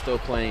 Sisson is still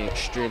playing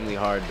extremely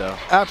hard, though.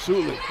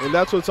 Absolutely, and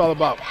that's what it's all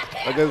about.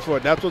 Like I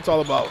said, that's what it's all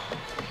about.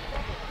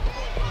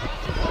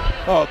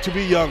 Oh, to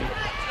be young,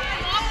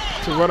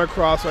 to run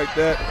across like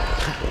that.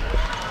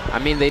 I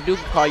mean, they do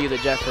call you the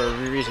Jet for a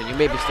reason. You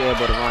may be still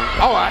able to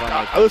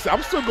run. Listen,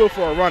 I'm still good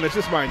for a run. It's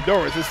just my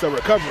endurance. It's the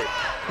recovery.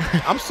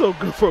 I'm still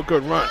good for a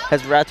good run.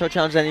 Has Ratto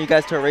challenged any of you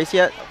guys to a race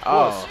yet?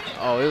 Oh,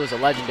 it was a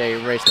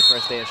legendary race the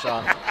first day of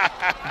Shaw.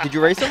 Did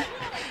you race him?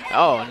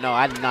 Oh, no,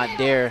 I did not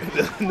dare.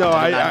 No,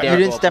 you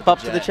didn't step up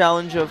to the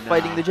challenge of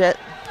fighting the Jet?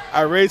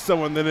 I raced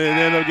someone, then they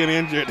ended up getting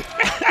injured.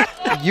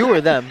 You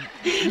or them?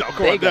 No,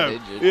 come on, them.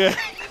 Injured. Yeah.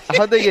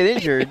 How'd they get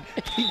injured?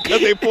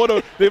 Because they pulled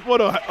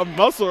a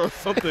muscle or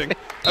something.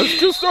 That's a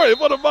true story. They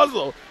pulled a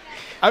muscle.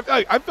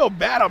 I felt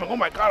bad. I'm like, oh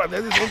my God,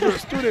 I just injured a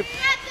student.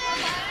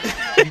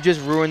 You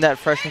just ruined that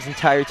freshman's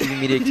entire TV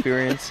media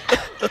experience.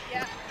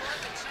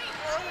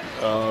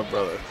 Oh,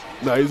 brother.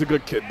 No, he's a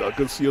good kid, though.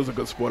 He was a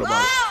good sport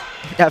about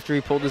it. After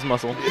he pulled his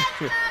muscle.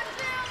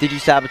 Did you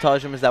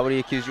sabotage him? Is that what he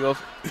accused you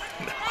of?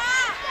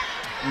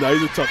 No,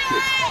 he's a tough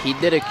kid. He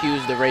did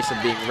accuse the race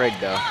of being rigged,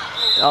 though.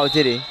 Oh,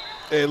 did he?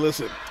 Hey,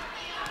 listen.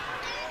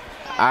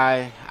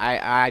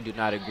 I do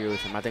not agree with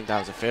him. I think that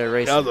was a fair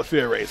race. That was a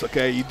fair race,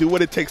 okay? You do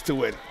what it takes to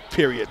win,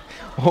 period.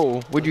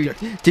 Oh,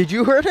 did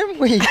you hurt him?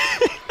 Wait.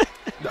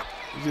 No,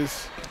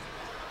 just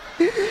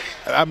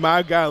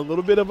I got a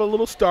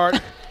little start,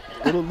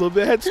 a little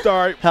bit head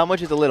start. How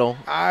much is a little?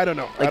 I don't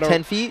know. Like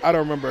 10 feet? I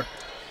don't remember.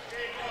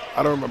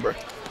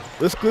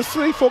 Let's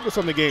stay focused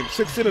on the game.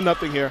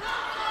 16-0 here.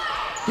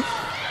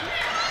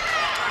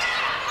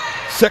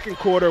 Second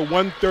quarter,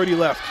 1:30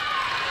 left.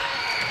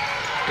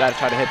 Got to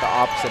try to hit the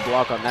opposite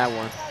block on that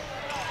one.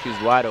 He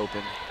was wide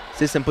open.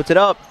 Sisson puts it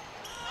up.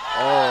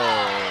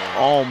 Oh.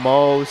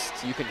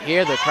 Almost. You can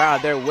hear the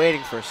crowd. They're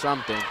waiting for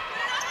something.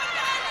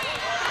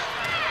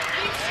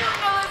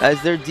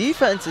 As their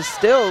defense is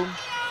still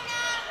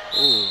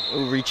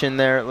Ooh, reach in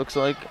there, it looks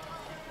like.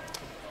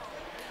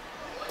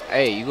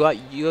 Hey, you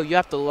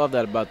have to love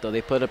that about though.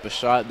 They put up a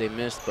shot, they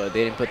missed, but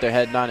they didn't put their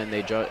head down and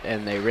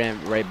they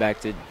ran right back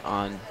to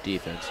on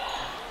defense.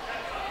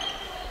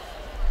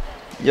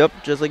 Yep,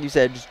 just like you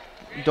said, just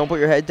don't put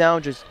your head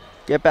down, just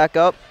get back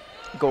up,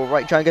 go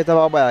right, try and get the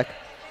ball back.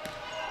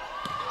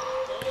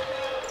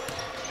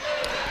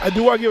 I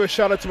do want to give a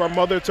shout out to my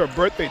mother. It's her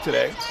birthday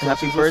today. So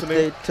Happy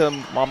birthday to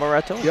Mama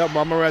Reto. Yeah,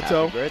 Mama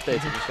Reto. Happy birthday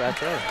to Miss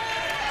Reto.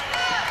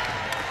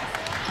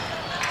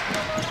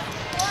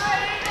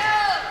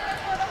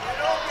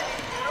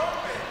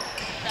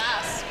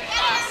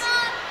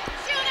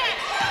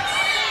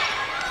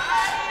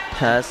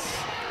 Pass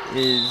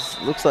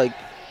looks like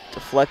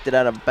deflected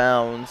out of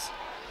bounds.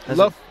 I'd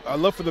love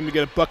for them to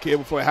get a bucket here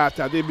before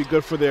halftime. They'd be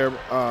good for their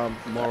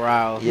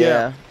morale.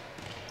 Yeah.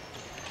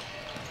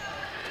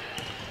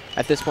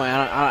 At this point,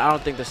 I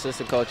don't think the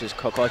assistant coach is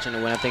coaching to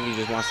win. I think he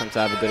just wants them to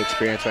have a good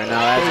experience right now.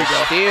 That's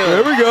a steal.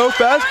 There we go.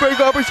 Fast break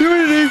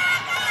opportunity.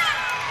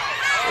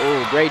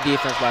 Oh, great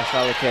defense by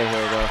Charlotte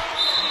Cahill, though.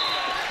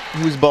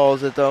 Whose ball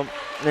is it, though?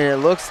 And it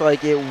looks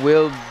like it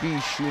will be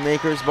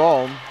Shoemaker's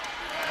ball.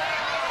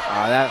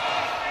 That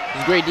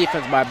was great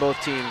defense by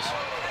both teams.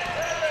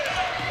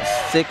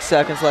 6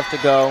 seconds left to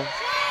go.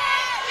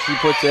 She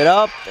puts it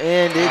up,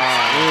 and it's in.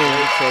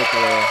 Great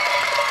takeaway.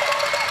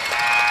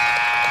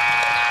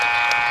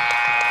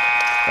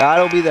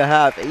 That'll be the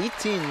half.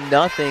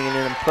 18-0, and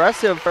an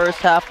impressive first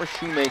half for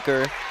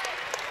Shoemaker.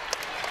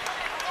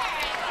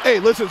 Hey,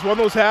 listen, it's one of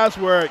those halves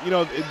where, you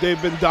know,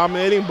 they've been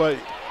dominating, but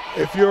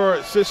if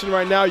you're Sisson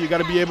right now, you got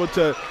to be able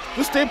to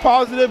just stay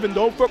positive and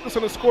don't focus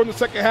on the score in the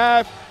second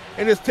half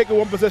and just take it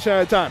one possession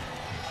at a time.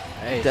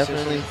 Hey,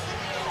 Definitely.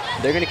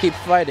 Sisson, they're going to keep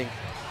fighting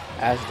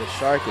as the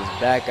Shark is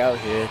back out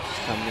here,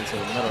 just coming into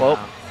the middle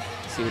now.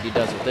 See what he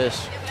does with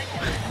this.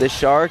 The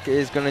Shark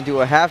is going to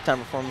do a halftime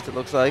performance, it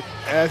looks like.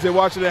 As they're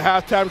watching the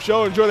halftime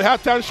show, enjoy the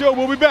halftime show.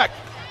 We'll be back.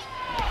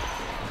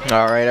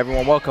 All right,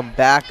 everyone, welcome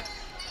back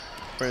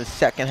for the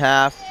second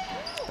half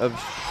of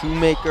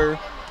Shoemaker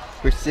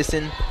versus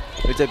Sisson.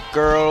 It's a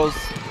girls'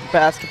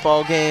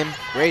 basketball game.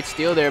 Great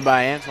steal there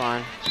by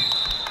Antoine.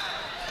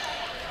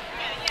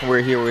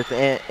 We're here with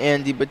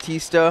Andy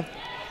Batista,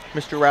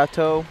 Mr.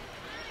 Rato.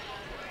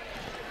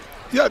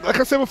 Yeah, like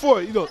I said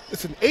before, you know,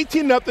 it's an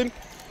 18-0.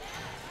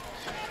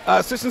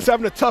 Sisson's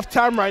having a tough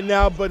time right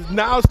now, but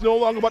now it's no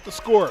longer about the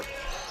score.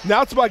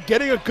 Now it's about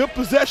getting a good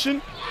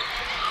possession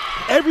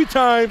every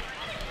time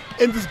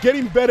and just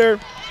getting better,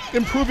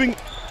 improving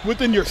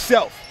within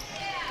yourself.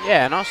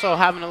 Yeah, and also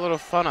having a little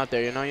fun out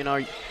there. You know,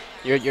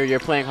 you're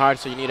playing hard,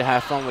 so you need to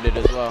have fun with it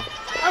as well.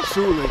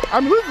 Absolutely. I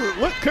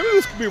mean, can we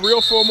just be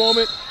real for a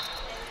moment?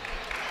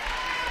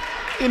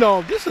 You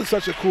know, this is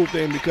such a cool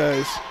thing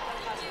because,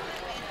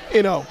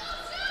 you know,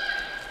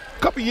 a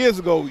couple years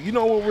ago, you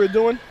know what we were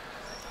doing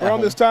around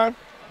this time?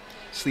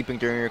 Sleeping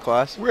during your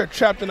class? We were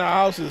trapped in our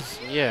houses.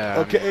 Yeah.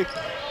 Okay,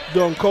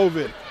 during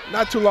COVID.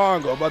 Not too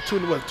long ago, about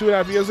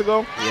 2.5 years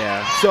ago?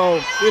 Yeah.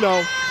 So, you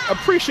know,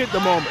 appreciate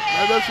the moment.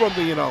 That's one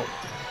thing, you know,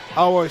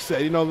 I always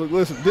say, you know,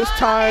 listen, this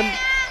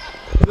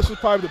was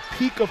probably the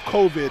peak of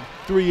COVID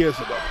 3 years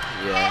ago.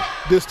 Yeah.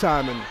 This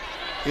time, and,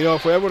 you know,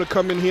 for everyone to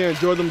come in here,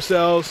 enjoy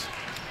themselves.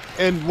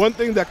 And one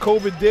thing that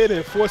COVID did,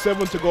 it forced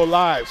everyone to go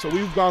live. So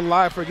we've gone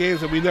live for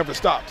games and we never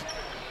stopped.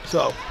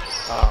 So,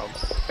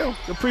 you know,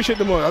 appreciate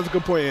the moment. That's a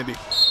good point, Andy.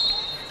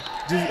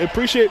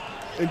 Just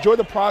enjoy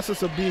the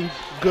process of being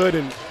good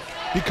and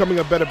becoming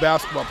a better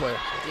basketball player.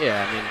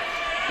 Yeah, I mean,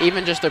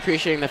 even just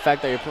appreciating the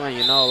fact that you're playing.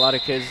 You know, a lot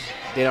of kids,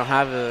 they don't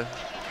have a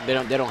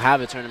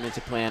tournament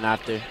to play in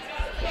after.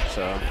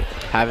 So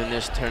having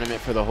this tournament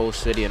for the whole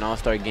city, an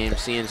all-star game,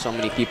 seeing so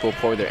many people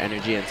pour their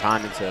energy and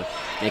time into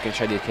making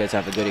sure these kids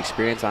have a good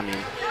experience, I mean,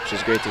 it's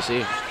just great to see.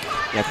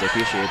 You have to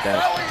appreciate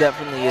that.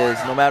 Definitely is,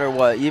 no matter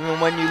what.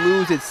 Even when you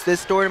lose, it's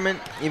this tournament.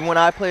 Even when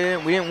I played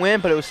it, we didn't win,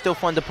 but it was still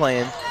fun to play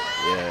in.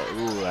 Yeah,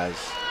 ooh, as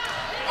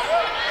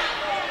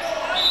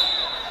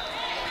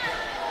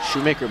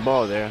Shoemaker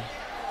ball there.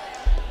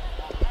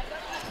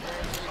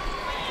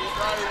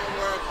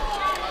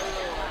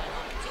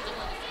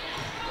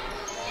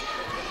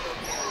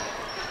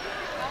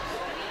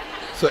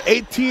 So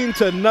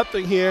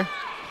 18-0 here.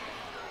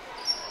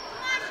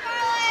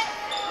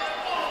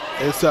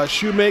 It's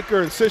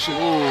Shoemaker and Sisson.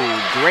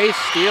 Ooh, great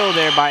steal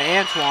there by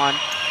Antoine.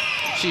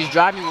 She's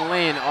driving the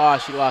lane. Oh,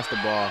 she lost the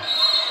ball.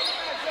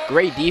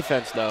 Great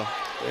defense, though.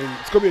 And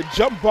it's going to be a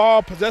jump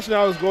ball. Possession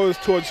now goes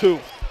towards who?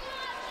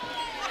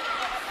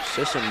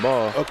 Sisson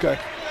ball. Okay.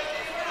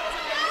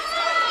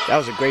 That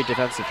was a great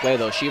defensive play,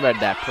 though. She read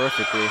that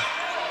perfectly.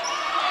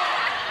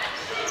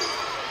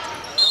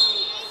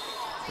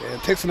 And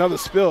it takes another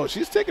spill.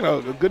 She's taking a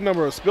good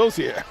number of spills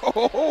here.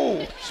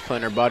 Oh. She's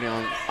putting her body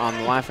on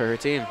the line for her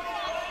team.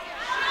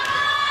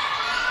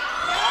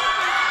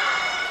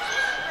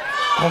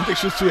 I don't think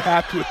she was too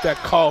happy with that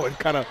call and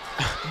kind of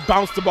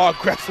bounced the ball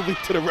aggressively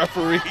to the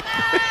referee.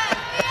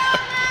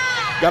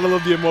 Gotta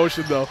love the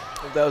emotion, though.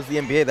 If that was the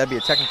NBA, that'd be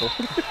a technical.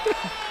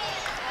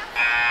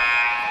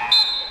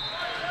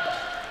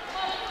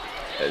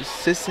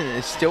 Sisson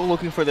is still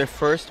looking for their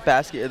first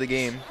basket of the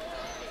game.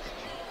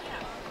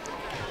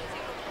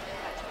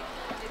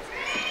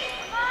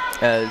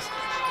 As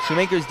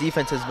Shoemaker's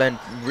defense has been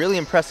really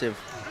impressive,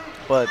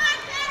 but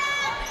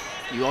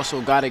you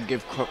also got to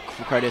give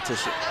credit to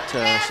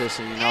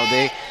Sisson. You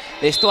know,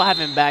 they still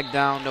haven't backed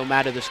down no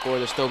matter the score.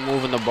 They're still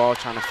moving the ball,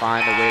 trying to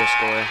find a way to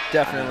score.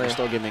 Definitely. They're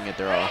still giving it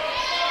their all.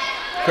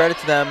 Credit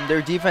to them.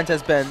 Their defense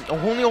has been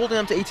only holding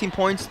them to 18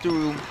 points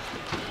through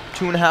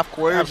 2.5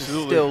 quarters.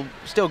 Absolutely.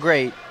 Still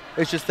great.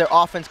 It's just their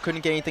offense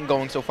couldn't get anything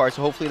going so far,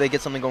 so hopefully they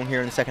get something going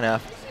here in the second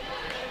half.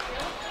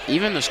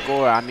 Even the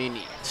score, I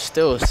mean,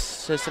 still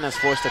Sisson has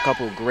forced a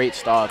couple of great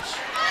stops.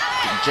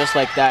 Just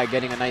like that,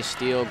 getting a nice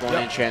steal,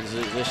 going in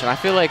transition. I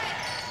feel like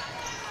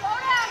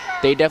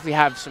they definitely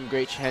have some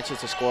great chances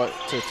to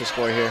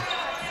score here.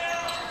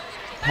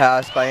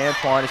 Pass by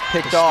Antoine is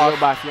picked off. Steal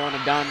by Fiona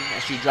Dunn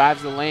as she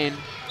drives the lane.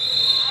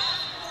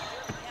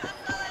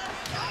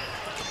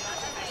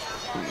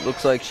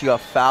 Looks like she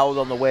got fouled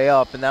on the way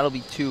up, and that'll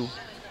be 2.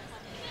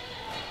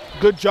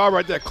 Good job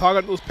right there, clogging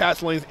up those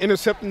pass lanes,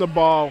 intercepting the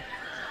ball.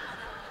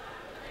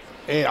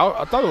 And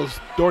I thought it was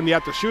during the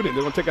after shooting.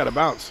 They're going to take out of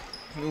bounds.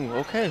 Ooh,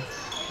 okay.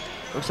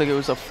 Looks like it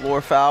was a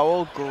floor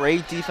foul.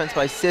 Great defense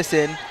by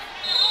Sisson.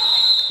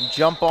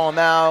 Jump ball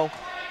now,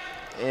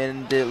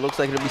 and it looks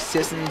like it'll be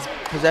Sisson's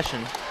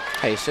possession.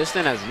 Hey,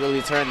 Sisson has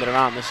really turned it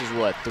around. This is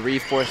what,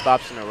 3-4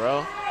 stops in a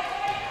row.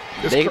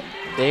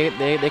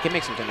 They can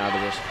make something out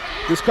of this.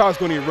 This crowd's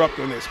going to erupt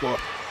when they score.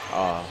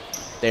 Oh,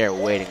 they're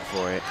waiting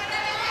for it.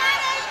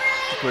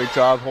 Great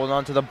job holding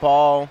on to the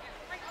ball.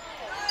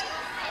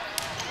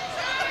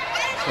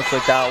 Looks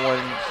like that one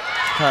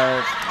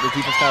the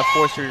defense kind of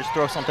forced her to just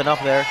throw something up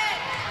there.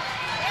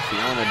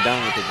 Fiona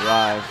Dunn with the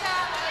drive.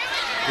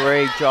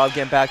 Great job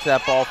getting back to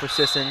that ball for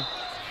Sisson.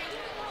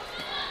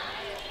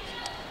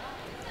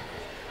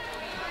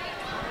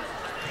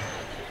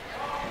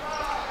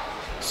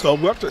 So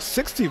we're up to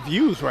 60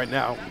 views right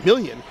now,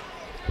 million.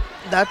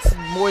 That's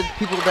more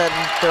people than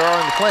there are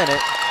on the planet.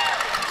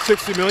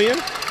 60 million?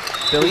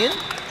 Billion?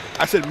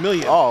 I said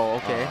million. Oh,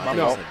 okay.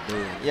 No.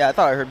 Yeah, I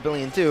thought I heard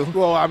billion too.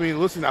 Well, I mean,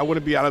 listen, I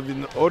wouldn't be out of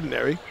the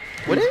ordinary.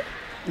 Would it?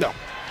 No.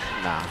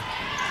 Nah.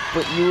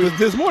 But you would.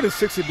 There's more than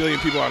 60 billion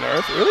people on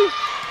Earth. Really?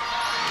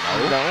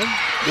 No.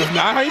 There's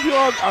not. How many people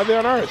are there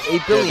on Earth?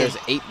 8 billion. There's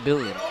 8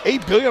 billion.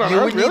 8 billion on You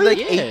Earth? would need Really?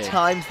 like 8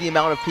 times the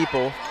amount of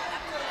people.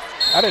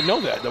 I didn't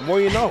know that. The more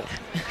you know.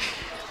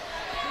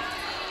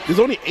 There's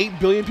only 8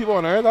 billion people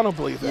on Earth? I don't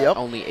believe that. Yep.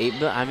 Only 8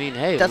 billion? I mean,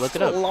 hey, That's look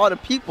it a up. lot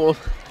of people.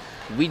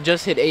 We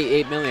just hit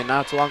 8 million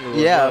not too long ago.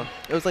 Yeah.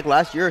 It was like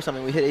last year or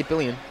something. We hit 8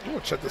 billion. I'm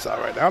going to check this out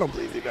right now. I don't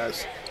believe you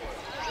guys.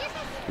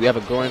 We have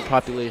a growing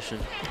population.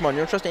 Come on, you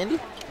don't trust Andy?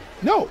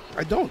 No,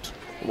 I don't.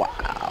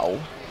 Wow.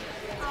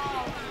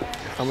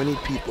 How many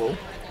people?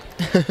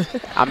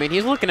 I mean,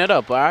 he's looking it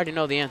up, but I already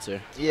know the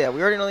answer. Yeah,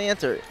 we already know the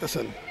answer.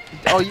 Listen.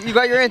 Oh, you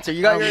got your answer.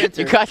 You got your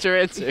answer. You got your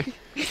answer.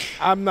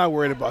 I'm not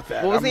worried about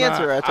that. What was the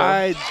answer,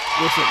 Ato?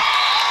 Listen,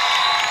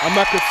 I'm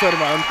not concerned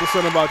about it. I'm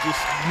concerned about just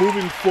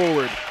moving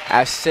forward.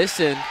 As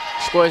Sisson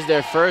scores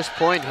their first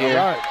point here.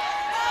 All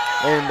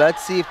right. And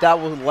let's see if that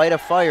will light a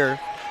fire.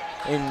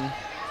 And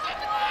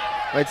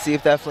let's see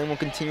if that flame will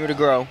continue to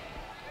grow.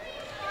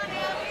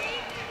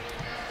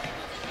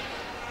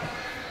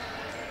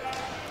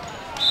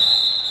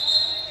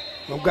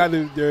 I'm glad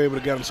they're able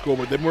to get on the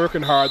scoreboard. They're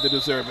working hard. They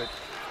deserve it.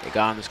 They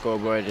got on the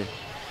scoreboard.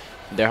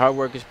 Their hard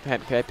work is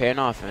paying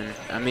off. And,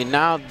 I mean,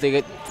 now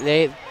they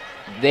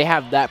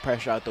have that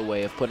pressure out the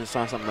way of putting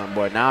something on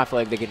board. Now I feel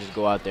like they can just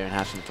go out there and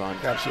have some fun.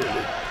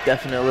 Absolutely.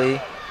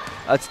 Definitely.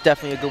 That's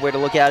definitely a good way to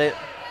look at it.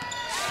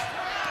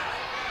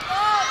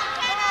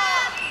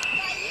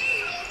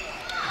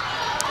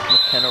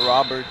 McKenna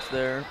Roberts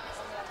there.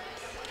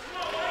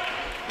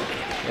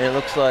 And it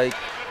looks like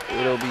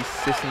it'll be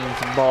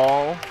Sisson's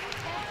ball.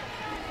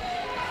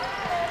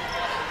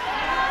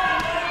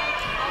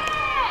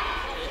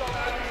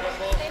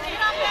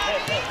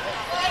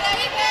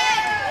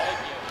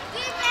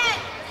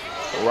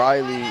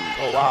 Riley,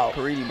 oh wow,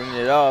 Paridi bringing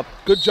it up.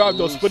 Good job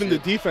though, splitting the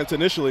defense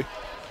initially.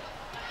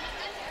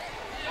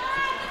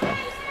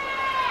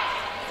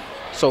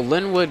 So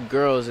Linwood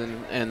girls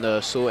and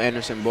the Sewell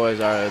Anderson boys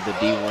are the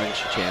D1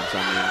 champs.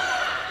 I mean,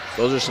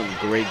 those are some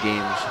great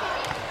games.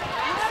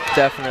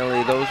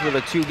 Definitely, those were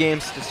the 2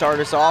 games to start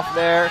us off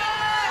there.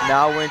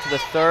 Now we're into the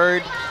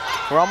 3rd.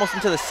 We're almost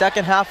into the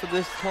second half of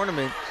this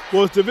tournament.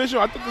 Well, it's Division.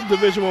 I think the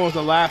Division 1 was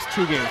the last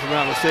 2 games, if I'm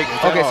not mistaken.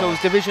 Okay, so it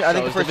was Division. I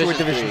think the first 2 were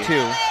Division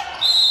Division 2.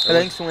 I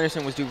think Sewell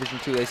Anderson was Division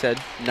 2. They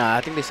said. Nah,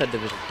 I think they said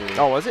Division 3.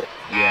 Oh, was it?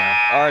 Yeah.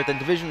 All right, then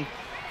Division.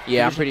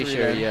 Yeah, I'm Division pretty 3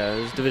 sure. then. Yeah,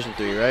 it was Division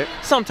 3, right?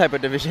 Some type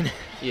of division.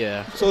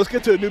 Yeah. So let's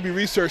get to the newbie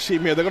research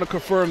team here. They're going to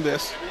confirm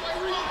this.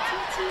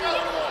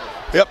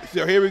 Yep.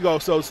 So here we go.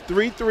 So it's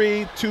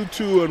 3-3,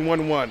 2-2, and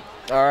 1-1.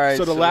 All right.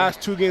 So the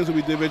last 2 games will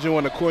be Division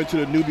 1 according to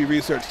the newbie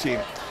research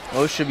team.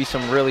 Those should be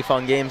some really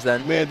fun games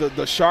then. Man,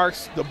 the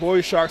Sharks, the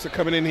boys Sharks are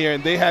coming in here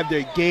and they have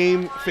their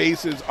game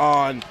faces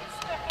on.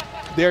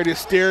 They're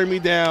just staring me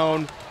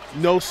down.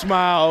 No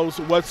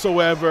smiles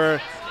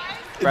whatsoever.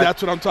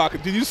 That's what I'm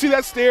talking. Did you see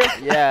that stare?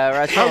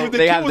 Yeah, Rato.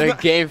 They have their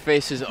game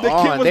faces on. The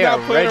kid was They not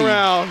are playing ready.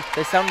 around.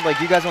 They sound like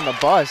you guys on the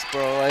bus,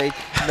 bro. Like,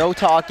 no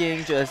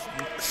talking, just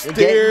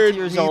Stared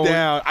your me zone.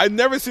 down. I've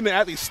never seen an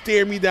athlete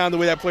stare me down the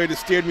way that player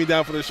just stared me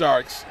down for the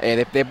Sharks.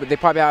 Hey, they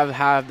probably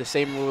have the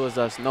same rule as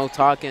us. No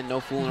talking, no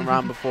fooling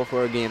around before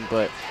for a game.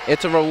 But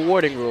it's a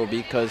rewarding rule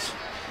because,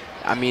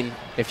 I mean,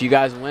 if you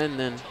guys win,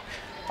 then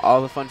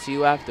all the fun to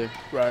you after.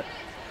 Right.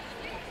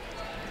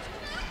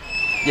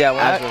 Yeah,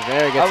 well, As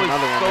Rivera I gets was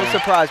another one so there.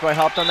 surprised when I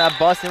hopped on that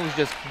bus and it was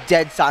just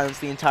dead silence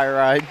the entire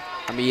ride.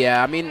 I mean,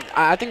 yeah. I mean,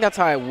 I think that's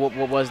how it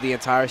was the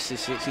entire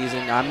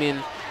season. I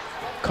mean,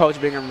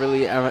 Coach Bingham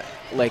really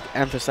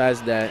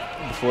emphasized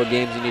that before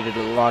games you needed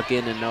to lock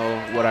in and know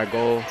what our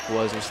goal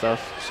was and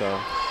stuff. So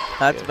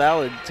That's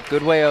valid. It's a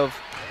good way of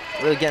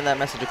really getting that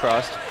message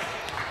across.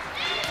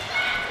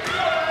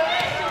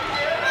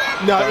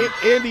 Now,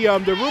 Andy,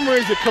 the rumor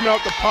is you're coming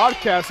out with a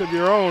podcast of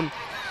your own,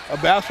 a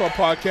basketball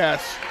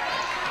podcast,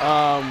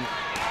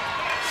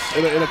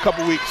 in a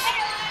couple weeks.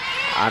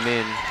 I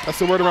mean, That's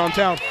the word around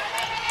town.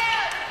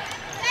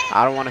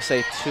 I don't want to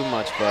say too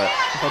much, but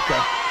Okay.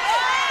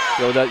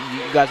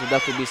 you guys will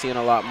definitely be seeing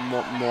a lot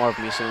more of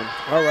me soon.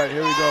 All right,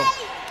 here we go.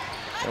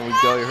 There we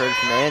go. You heard it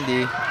from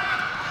Andy.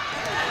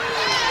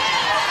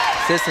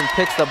 Sisson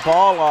picks the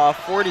ball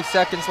off. 40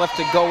 seconds left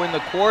to go in the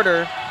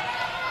quarter.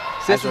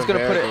 Sisson's going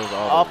to put it Rivera goes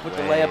all up the with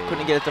the way. layup.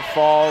 Couldn't get it to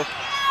fall.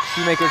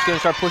 Shoemaker's going to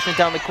start pushing it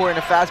down the court in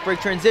a fast break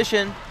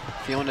transition.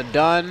 Fiona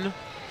Dunn.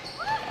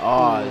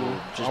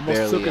 Oh, just Almost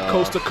barely took it off.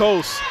 coast to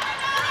coast.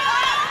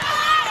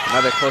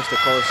 Another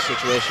coast-to-coast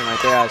situation right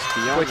there as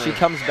Fiona. But she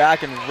comes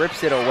back and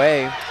rips it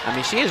away. I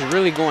mean, she is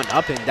really going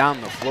up and down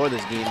the floor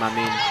this game. I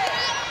mean,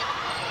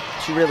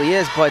 She really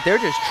is, but they're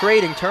just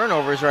trading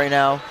turnovers right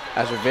now.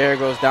 as Rivera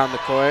goes down the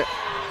court.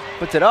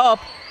 Puts it up,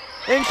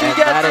 and she And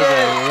gets that it. is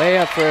a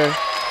layup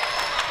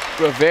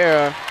for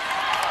Rivera.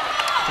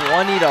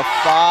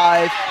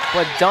 20-5,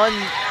 but Dunn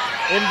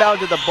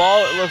inbounded the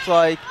ball, it looks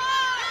like.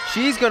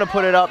 She's going to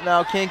put it up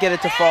now, can't get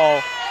it to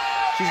fall.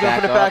 She's going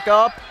to put it back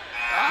up.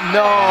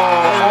 No,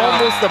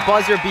 almost the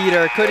buzzer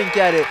beater, couldn't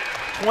get it.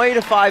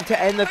 20-5 to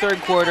end the third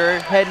quarter,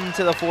 heading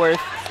into the fourth.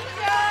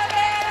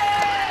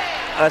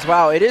 That's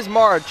wow, it is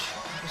March,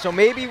 so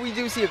maybe we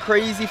do see a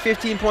crazy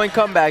 15-point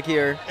comeback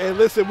here. And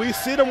listen, we've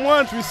seen them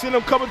once. We've seen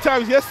them a couple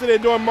times yesterday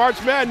during March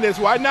Madness.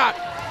 Why not?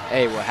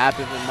 Hey, what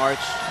happens in March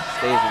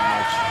stays in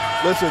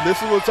March. Listen,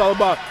 this is what it's all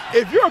about.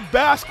 If you're a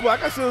basketball,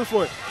 like I said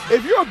before,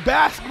 if you're a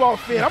basketball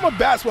fan, I'm a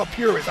basketball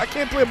purist. I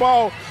can't play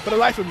ball for the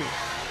life of me,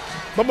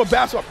 but I'm a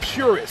basketball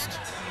purist.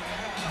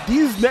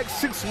 These next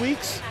 6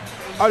 weeks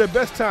are the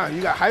best time.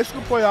 You got high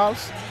school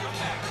playoffs,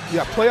 you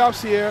got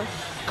playoffs here,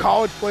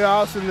 college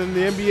playoffs, and then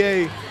the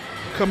NBA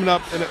coming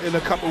up in a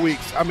couple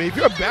weeks. I mean, if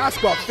you're a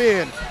basketball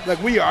fan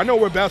like we are, I know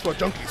we're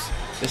basketball junkies.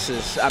 This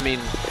is, I mean,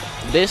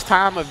 this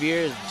time of year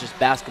is just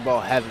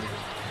basketball heaven.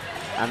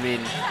 I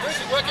mean,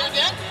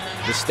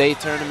 the state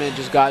tournament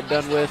just got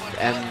done with,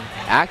 and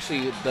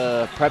actually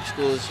the prep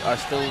schools are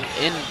still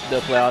in the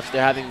playoffs.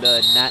 They're having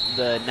the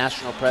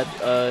national prep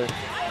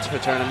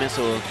tournament,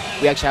 so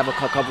we actually have a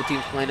couple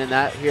teams playing in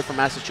that here from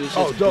Massachusetts.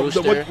 Oh, dope.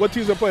 Brewster, What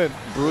teams are playing?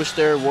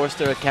 Brewster,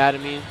 Worcester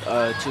Academy,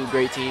 two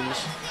great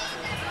teams.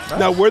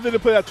 Now, where did they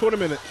play that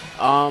tournament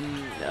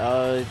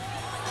at?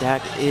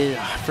 That is,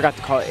 I forgot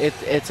to call it.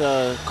 It's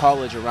a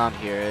college around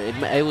here.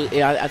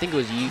 I think it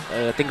was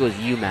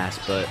UMass,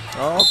 but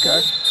Oh,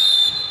 okay.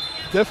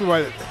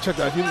 Definitely right. Check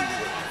that.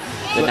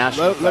 the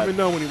national. Let me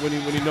know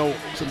when you know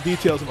some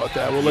details about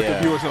that. We'll let the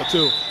viewers know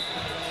too.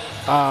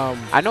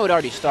 I know it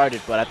already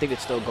started, but I think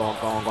it's still going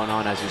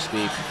on as we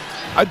speak.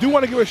 I do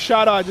want to give a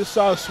shout out. I just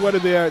saw a sweater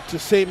there to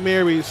St.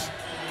 Mary's.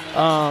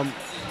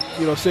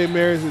 St.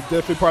 Mary's is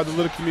definitely part of the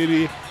little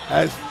community.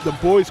 As the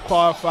boys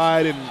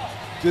qualified and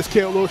just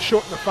came a little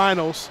short in the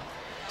finals,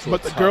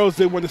 but the girls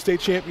did win the state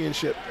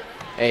championship.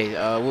 Hey,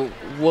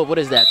 what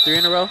is that? 3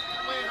 in a row?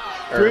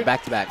 Or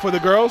back to back? For the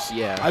girls?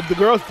 Yeah. The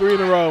girls 3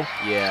 in a row.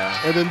 Yeah.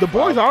 And then the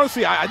boys,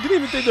 honestly, I didn't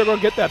even think they were going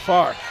to get that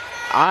far.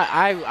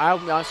 I'll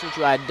be honest with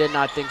you, I did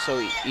not think so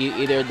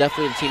either.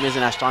 Definitely the team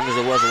isn't as strong as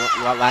it was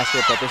last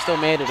year, but they still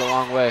made it a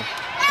long way.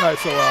 All right,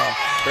 so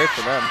Great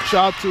for them.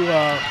 shout out to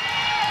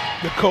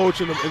the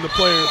coach and the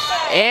players.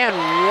 And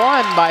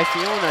won by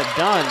Fiona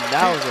Dunn.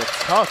 That was a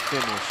tough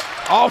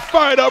finish. All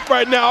fired up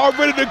right now, all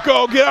ready to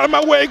go. Get out of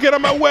my way, get out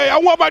of my way. I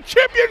want my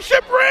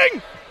championship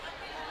ring.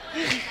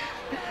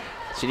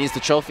 She needs the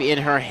trophy in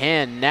her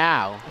hand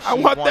now. I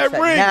want that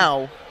ring.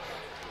 Now.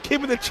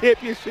 Give me the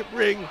championship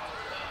ring.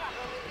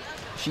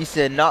 She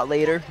said, not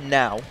later,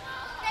 now.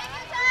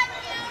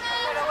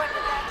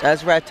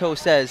 As Rato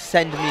says,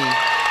 send me.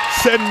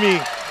 Send me.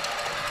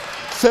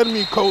 Send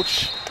me,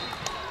 coach.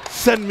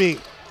 Send me.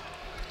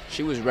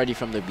 She was ready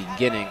from the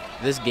beginning.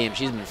 This game,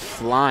 she's been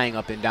flying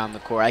up and down the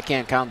court. I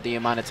can't count the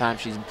amount of time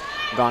she's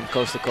gone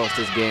coast to coast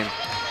this game.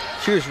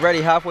 She was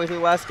ready halfway through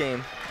last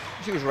game.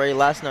 She was ready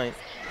last night.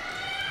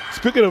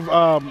 Speaking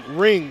of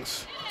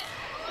rings,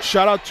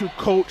 shout out to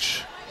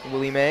Coach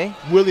Willie May.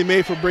 Willie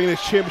May for bringing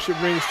his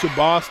championship rings to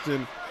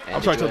Boston. And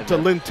I'm sorry, did you to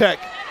Lynn Tech.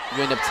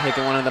 You end up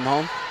taking one of them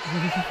home?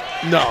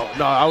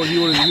 No,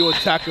 he would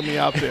tackle me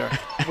out there.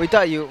 We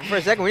thought you, for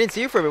a second, we didn't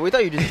see you for a bit. We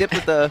thought you just dipped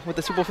with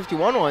the Super Bowl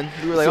 51 one.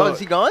 We were like, So, oh, is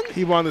he gone?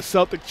 He won the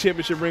Celtic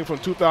championship ring from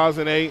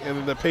 2008, and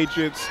then the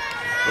Patriots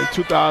in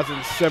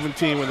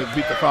 2017 when they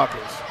beat the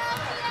Falcons.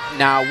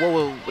 Now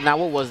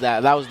what was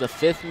that? That was the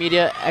 5th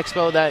media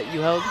expo that you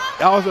held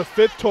That was the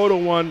 5th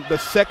total one. The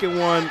second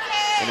one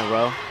in a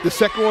row. The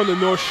second one, the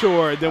North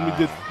Shore. And then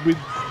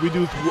we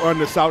do on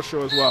the South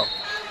Shore as well.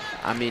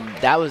 I mean,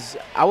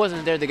 I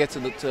wasn't there to get to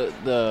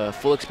the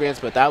full experience,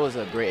 but that was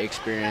a great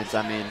experience.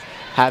 I mean,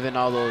 having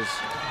all those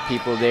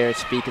people there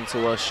speaking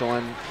to us,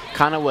 showing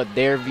kind of what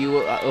their view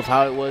of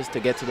how it was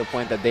to get to the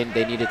point that they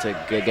needed to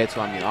get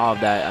to. I mean, all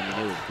of that, I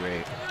mean, it was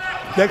great.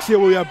 Next year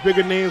we'll have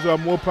bigger names, we'll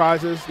have more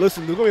prizes.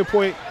 Listen, there's going to be a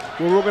point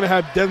where we're going to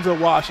have Denzel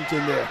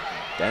Washington there.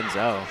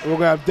 Denzel. We're going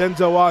to have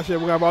Denzel Washington.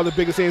 We're going to have all the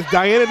biggest names.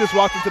 Diana just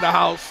walked into the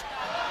house.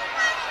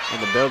 In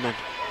the building.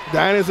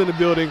 Diana's in the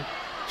building.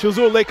 She was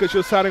a little late because she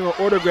was signing her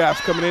autographs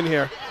coming in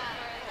here.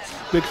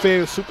 Big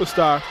fan,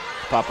 superstar.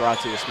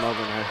 Paparazzi was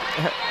smoking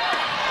her.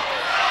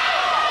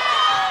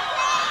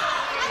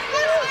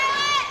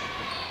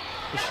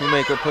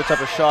 Shoemaker puts up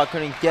a shot,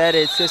 couldn't get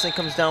it. Sisson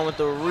comes down with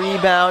the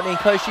rebound, and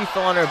because she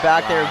fell on her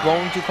back, they're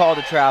going to call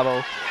the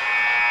travel.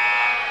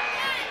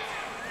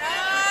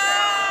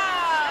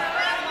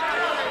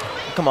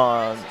 Come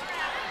on.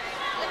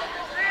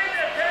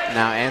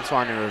 Now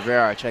Antoine and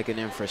Rivera are checking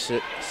in for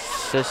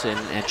Sisson,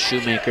 and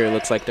Shoemaker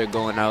looks like they're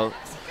going out.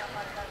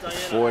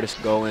 Ford is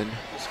going.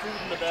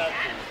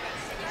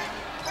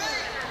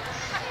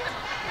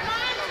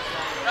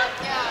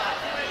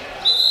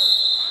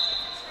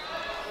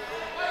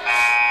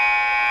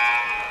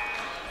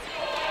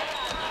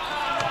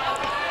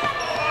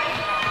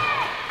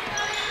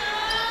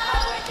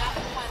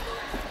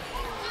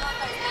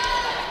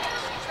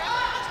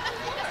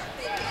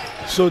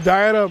 So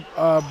Diana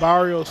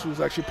Barrios,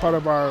 who's actually part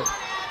of our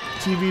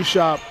TV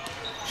shop,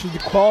 she's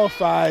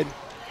qualified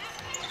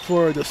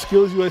for the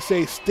Skills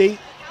USA state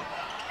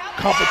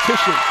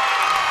competition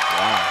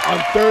on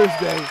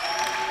Thursday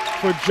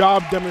for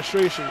job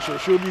demonstration. So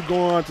she'll be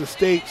going on to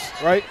states,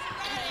 right?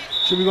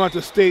 She'll be going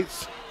to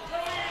states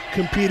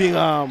competing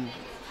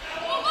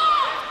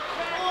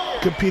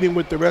competing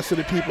with the rest of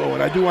the people.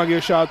 And I do want to give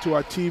a shout out to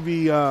our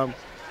TV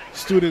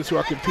students who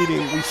are competing.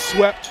 We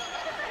swept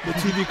the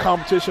TV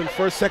competition,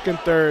 first, second,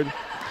 third,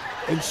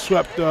 and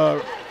swept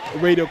the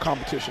radio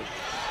competition.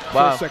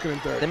 Wow. First, second,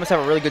 and third. They must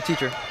have a really good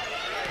teacher.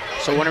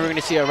 So when are we going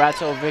to see a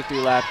Ratso victory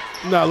lap?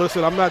 No,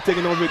 listen, I'm not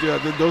taking no victory.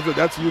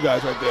 That's you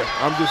guys right there.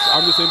 I'm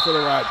just in for the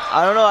ride.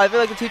 I don't know. I feel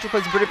like the teacher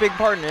plays a pretty big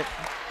part in it.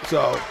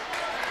 So,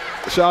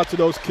 shout out to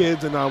those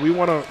kids, and we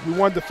want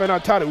to defend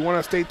our title. We want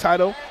our state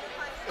title,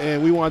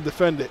 and we want to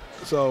defend it.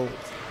 So,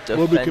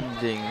 we'll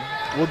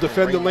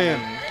defend the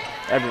land.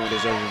 Everyone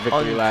deserves a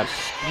victory lap.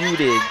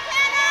 Undisputed.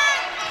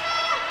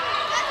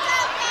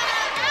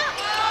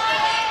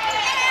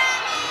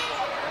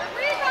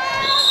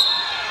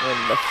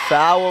 And the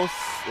foul,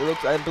 it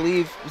looks, I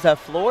believe, is that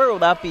floor or will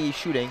that be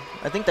shooting?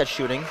 I think that's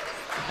shooting.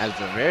 As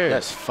Rivera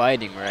is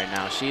fighting right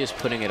now. She is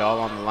putting it all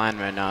on the line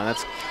right now.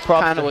 That's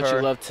kind of what you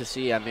love to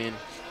see. I mean,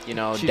 you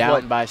know, she's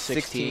down by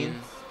 16,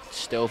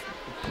 still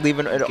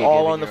leaving it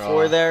all on the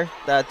floor there.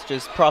 That's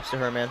just props to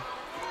her, man.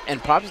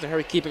 And props to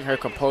her keeping her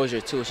composure,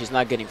 too. She's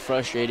not getting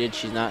frustrated.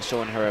 She's not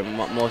showing her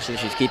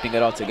emotions. She's keeping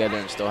it all together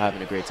and still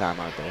having a great time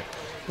out there.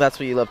 That's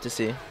what you love to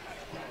see.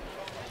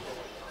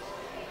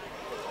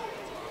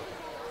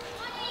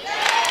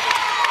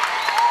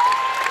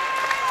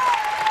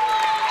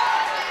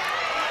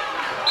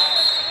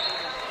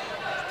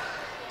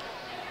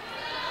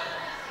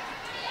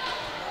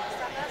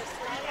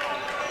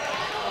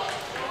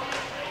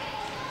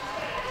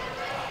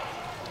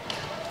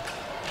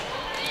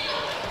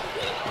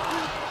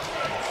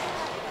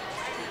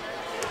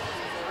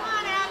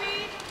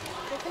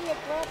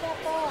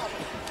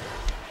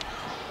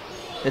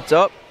 It's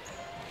up.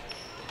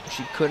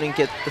 She couldn't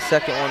get the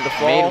second one to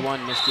fall. Made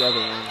one, missed the other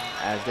one,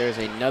 as there's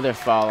another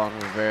foul on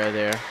Rivera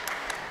there.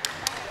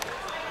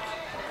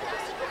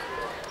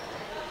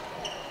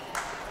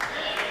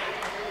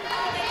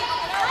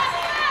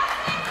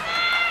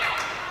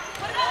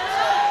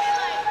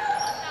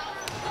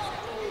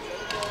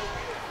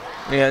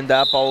 And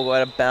that ball will go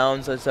out of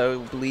bounds, as I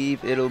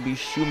believe it'll be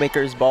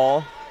Shoemaker's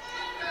ball.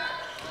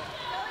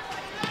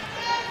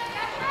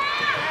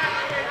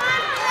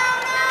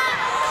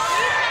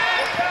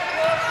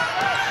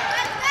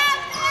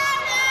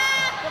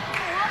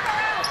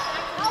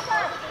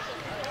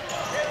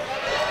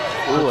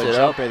 Ooh, a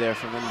jumper there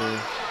from number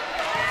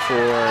 4.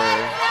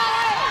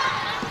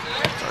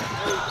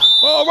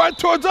 Oh, right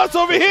towards us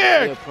over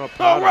here.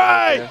 All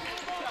right.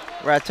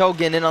 Ratto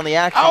getting in on the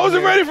action. I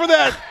wasn't ready for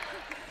that.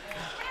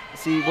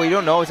 See, what you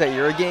don't know is that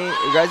your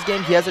guys'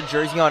 game, he has a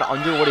jersey on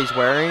under what he's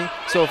wearing.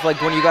 So if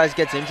like when you guys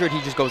gets injured,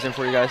 he just goes in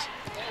for you guys.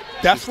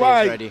 That's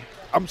why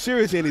I'm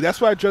serious, Andy. That's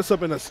why I dress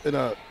up in a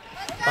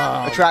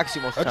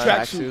tracksuit most of the time.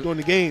 Tracksuit during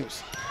the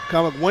games.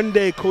 Kind of like one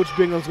day, Coach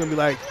Bingham's gonna be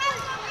like,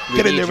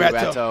 "Get in there,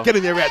 Ratto. Get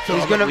in there,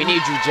 Ratto." We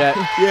need you, Jet.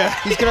 Yeah.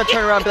 He's gonna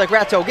turn around and be like,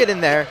 "Ratto, get in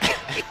there."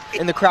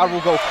 and the crowd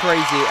will go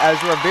crazy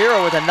as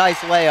Rivera with a nice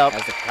layup.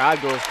 As the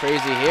crowd goes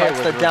crazy here Cuts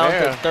with it down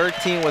Rivera. to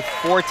 13 with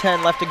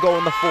 4:10 left to go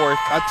in the fourth.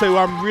 I tell you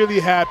what, I'm really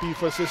happy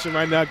for Sisson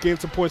right now, getting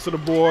some points on the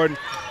board.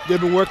 They've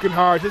been working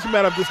hard. Just a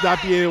matter of just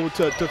not being able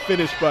to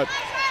finish, but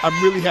I'm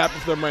really happy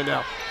for them right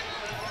now.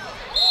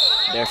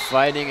 They're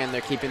fighting and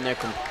they're keeping their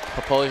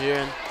composure,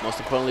 and most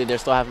importantly, they're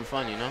still having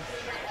fun, you know?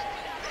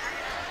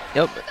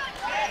 Yep.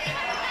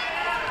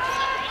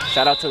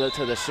 Shout out to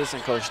the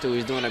assistant coach, too.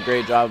 He's doing a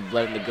great job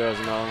letting the girls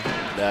know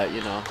that,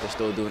 you know, they're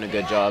still doing a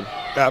good job.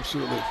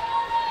 Absolutely.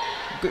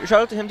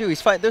 Shout out to him, too.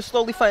 They're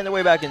slowly fighting their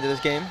way back into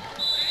this game.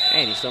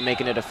 And he's still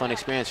making it a fun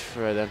experience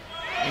for them.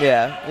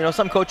 Yeah, you know,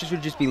 some coaches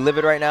would just be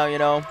livid right now, you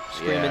know,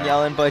 screaming, Yeah.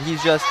 yelling, but he's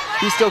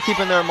still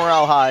keeping their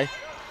morale high.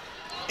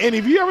 And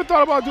have you ever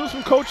thought about doing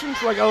some coaching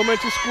for like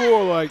elementary school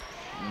or like?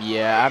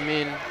 Yeah, I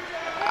mean,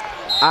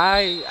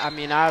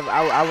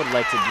 I would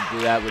like to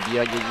do that with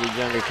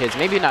younger kids.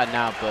 Maybe not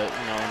now, but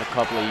you know, in a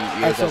couple of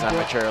years as I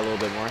mature a little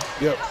bit more.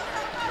 Yep.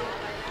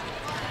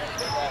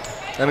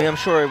 I mean, I'm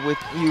sure with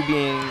you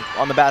being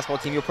on the basketball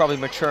team, you'll probably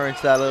mature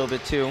into that a little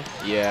bit too.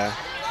 Yeah.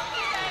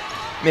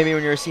 Maybe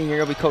when you're a senior,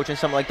 you'll be coaching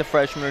something like the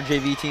freshman or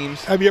JV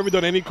teams. Have you ever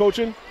done any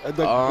coaching with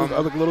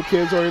other little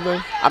kids or anything?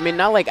 I mean,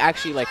 not like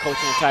actually like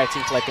coaching entire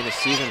teams like in the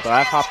season, but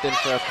I've hopped in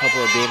for a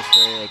couple of games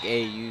for like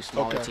AAU,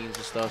 smaller teams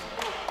and stuff.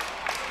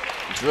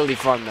 It's really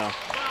fun though.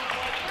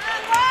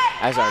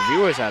 As our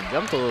viewers have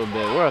jumped a little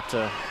bit, we're up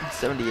to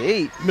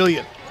 78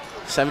 million.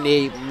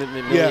 78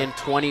 million,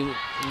 20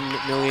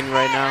 million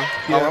right now.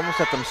 Yeah. Oh, we're almost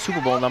at them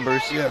Super Bowl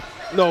numbers. Yeah.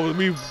 No,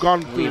 we've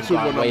gone through the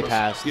Super Bowl way numbers.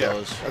 past Yeah.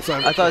 those.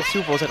 I thought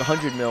Super Bowl was like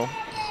 100 mil.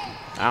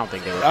 I don't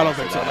think they were. I don't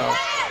think so. No.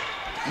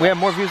 We had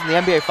more views than the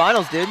NBA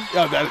Finals did.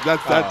 Yeah,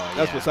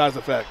 that's besides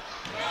the fact.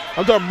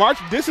 I'm talking March.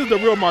 This is the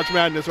real March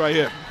Madness right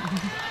here.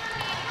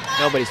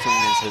 Nobody's tuning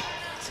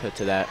in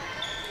to that.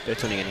 They're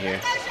tuning in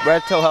here.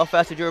 Red Toe, how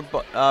fast did your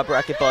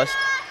bracket bust?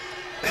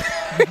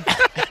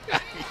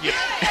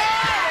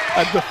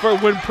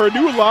 When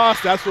Purdue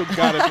lost, that's what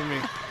got it for me.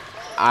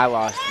 I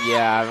lost.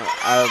 Yeah,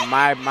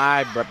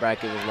 my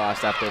bracket was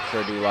lost after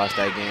Purdue lost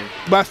that game.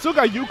 But I still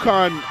got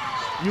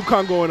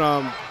UConn going.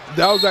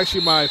 That was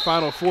actually my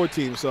Final Four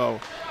team. So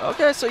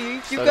Okay, so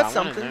you got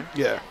something.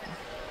 yeah.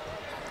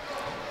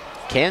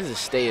 Kansas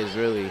State is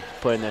really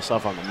putting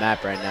themselves on the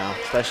map right now.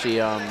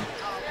 Especially, I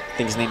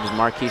think his name is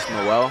Marquise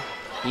Noel.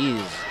 He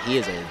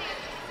is a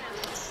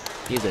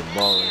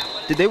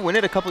baller. Did they win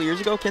it a couple years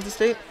ago, Kansas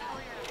State?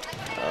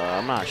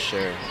 I'm not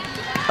sure.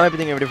 I might be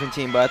thinking of a different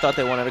team, but I thought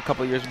they won it a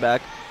couple years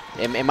back.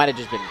 It might have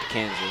just been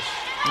Kansas.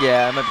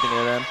 Yeah, I might be thinking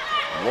of them.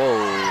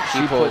 Whoa,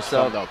 she puts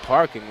from the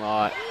parking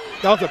lot.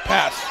 That was a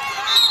pass.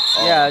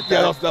 Oh, Yeah,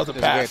 that was a it was a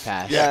pass. great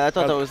pass. Yeah, I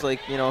thought that was like,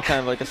 you know,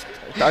 kind of like I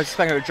was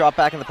expecting her to drop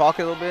back in the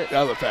pocket a little bit.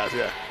 That was a pass.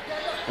 Yeah.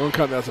 Won't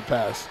count that as a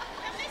pass.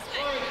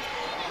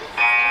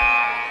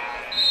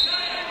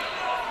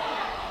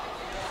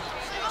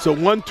 So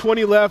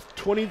 1:20 left,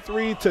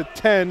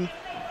 23-10.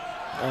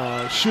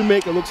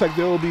 Shoemaker looks like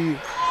they will be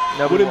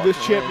winning this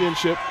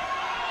championship.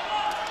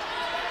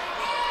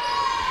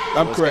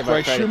 I'm correct,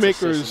 right?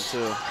 Shoemaker's.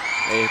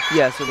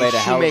 Yeah, so the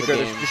Shoemaker,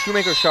 the the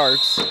Shoemaker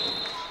Sharks.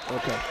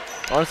 Okay.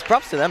 Honestly,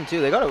 props to them too.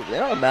 They got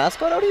a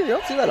mascot out here. You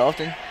don't see that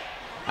often.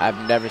 I've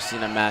never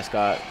seen a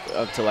mascot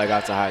until I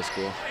got to high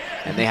school,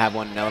 and they have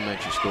one in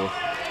elementary school.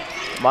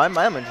 My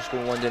elementary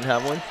school one didn't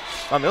have one.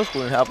 My middle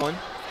school didn't have one.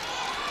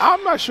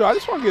 I'm not sure. I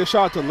just want to give a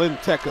shout out to Lynn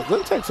Tech, because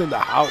Lynn Tech's in the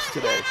house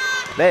today.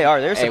 They are.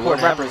 They're Hey, we're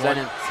supporting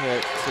representing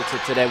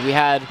today. We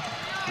had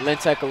Lynn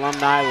Tech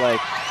alumni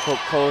like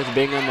Coach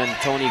Bingham and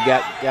Tony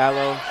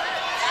Gallo.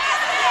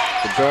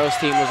 The girls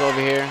team was over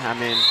here. I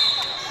mean,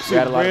 we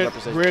had a lot of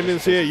representation.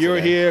 Brandon's here.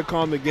 You're here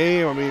calling the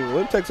game. I mean,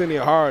 Lynn Tech's in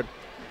here hard.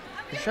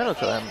 Shout out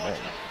to them.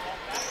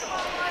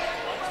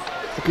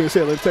 I can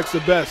say Lynn Tech's the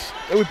best.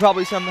 And we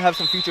probably have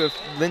some future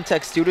Lynn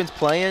Tech students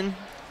playing.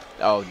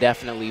 Oh,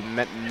 definitely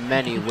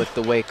many with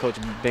the way Coach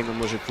Bingham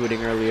was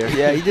recruiting earlier.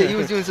 Yeah, he did. He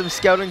was doing some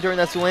scouting during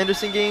that Sue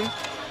Anderson game.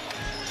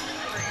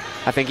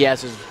 I think he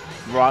has his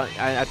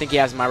I think he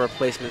has my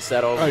replacement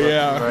set over. Oh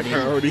yeah,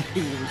 already.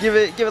 Give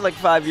it like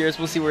 5 years.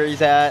 We'll see where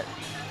he's at.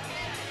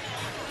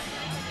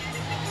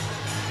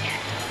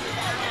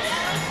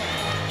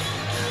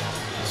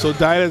 So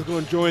Dinah's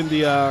going to join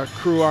the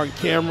crew on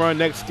camera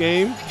next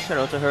game. Shout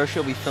out to her.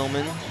 She'll be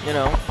filming. You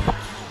know.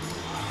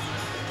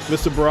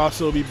 Mr.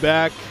 Barrasso will be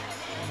back.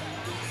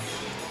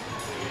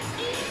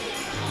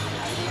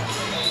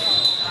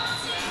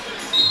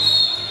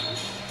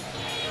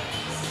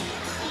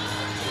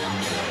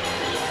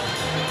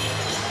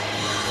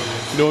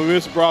 You know, when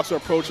Mr. Barrasso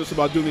approached us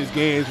about doing these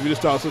games, we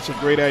just thought it was such a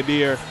great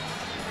idea.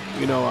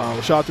 You know,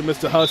 shout out to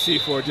Mr. Hussey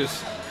for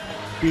just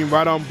being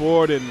right on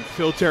board, and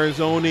Phil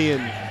Terranzoni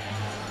and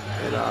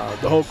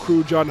the whole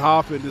crew, John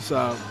Hoffman, just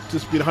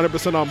being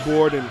 100% on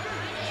board and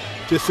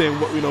just saying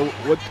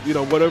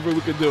whatever we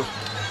could do.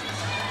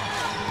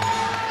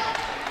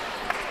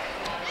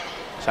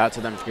 Shout out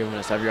to them for giving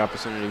us every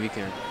opportunity we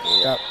can.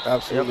 Yeah,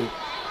 absolutely. Yep.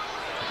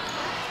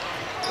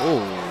 Oh,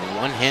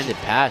 one-handed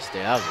pass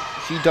there. That was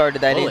she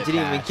darted that in. Bullet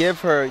Didn't even pass.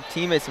 give her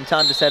teammates some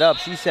time to set up.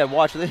 She said,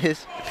 watch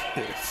this.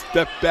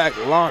 Step back,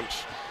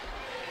 launch.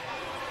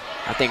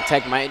 I think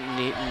Tech might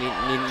need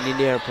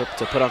her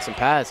to put on some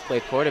pads, play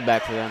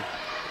quarterback for them.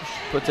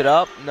 Puts it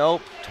up.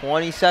 Nope.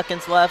 20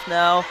 seconds left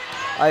now.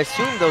 I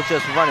assume they'll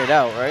just run it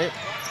out, right?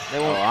 They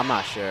Oh, won't. I'm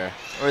not sure.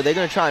 Or are they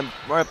going to try and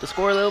run up the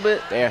score a little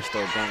bit? They are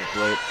still going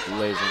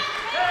blazing.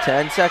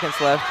 10 seconds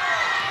left.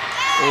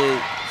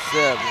 8,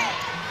 7,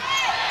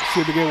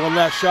 See if they get one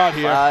last shot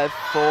here. 5,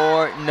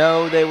 4.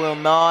 No, they will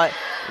not.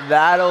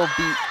 That'll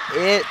be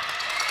it.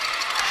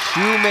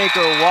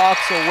 Shoemaker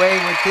walks away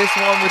with this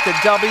one with the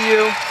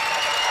W.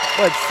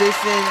 But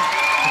Sisson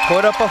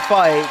put up a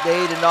fight.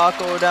 They did not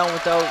go down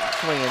without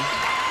swinging.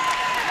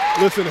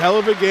 Listen, hell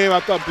of a game. I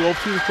thought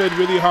both teams played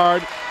really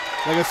hard.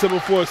 Like I said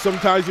before,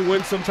 sometimes you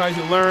win, sometimes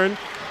you learn.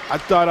 I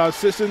thought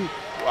Sisson,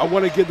 I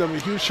want to give them a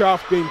huge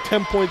shot for being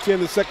 10 points in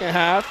the second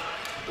half.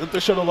 They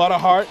showed a lot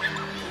of heart,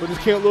 but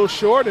just came a little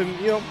short. And,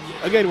 you know,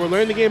 again, we're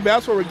learning the game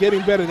basketball. We're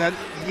getting better. And at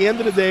the end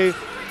of the day,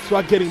 it's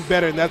about getting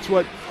better. And that's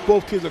what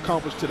both teams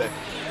accomplished today.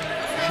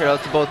 Shout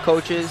out to both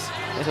coaches.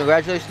 And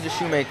congratulations to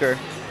Shoemaker.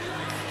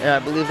 And I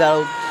believe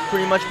that'll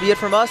pretty much be it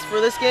from us for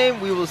this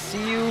game. We will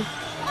see you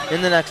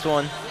in the next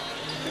one.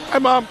 Hi,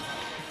 Mom.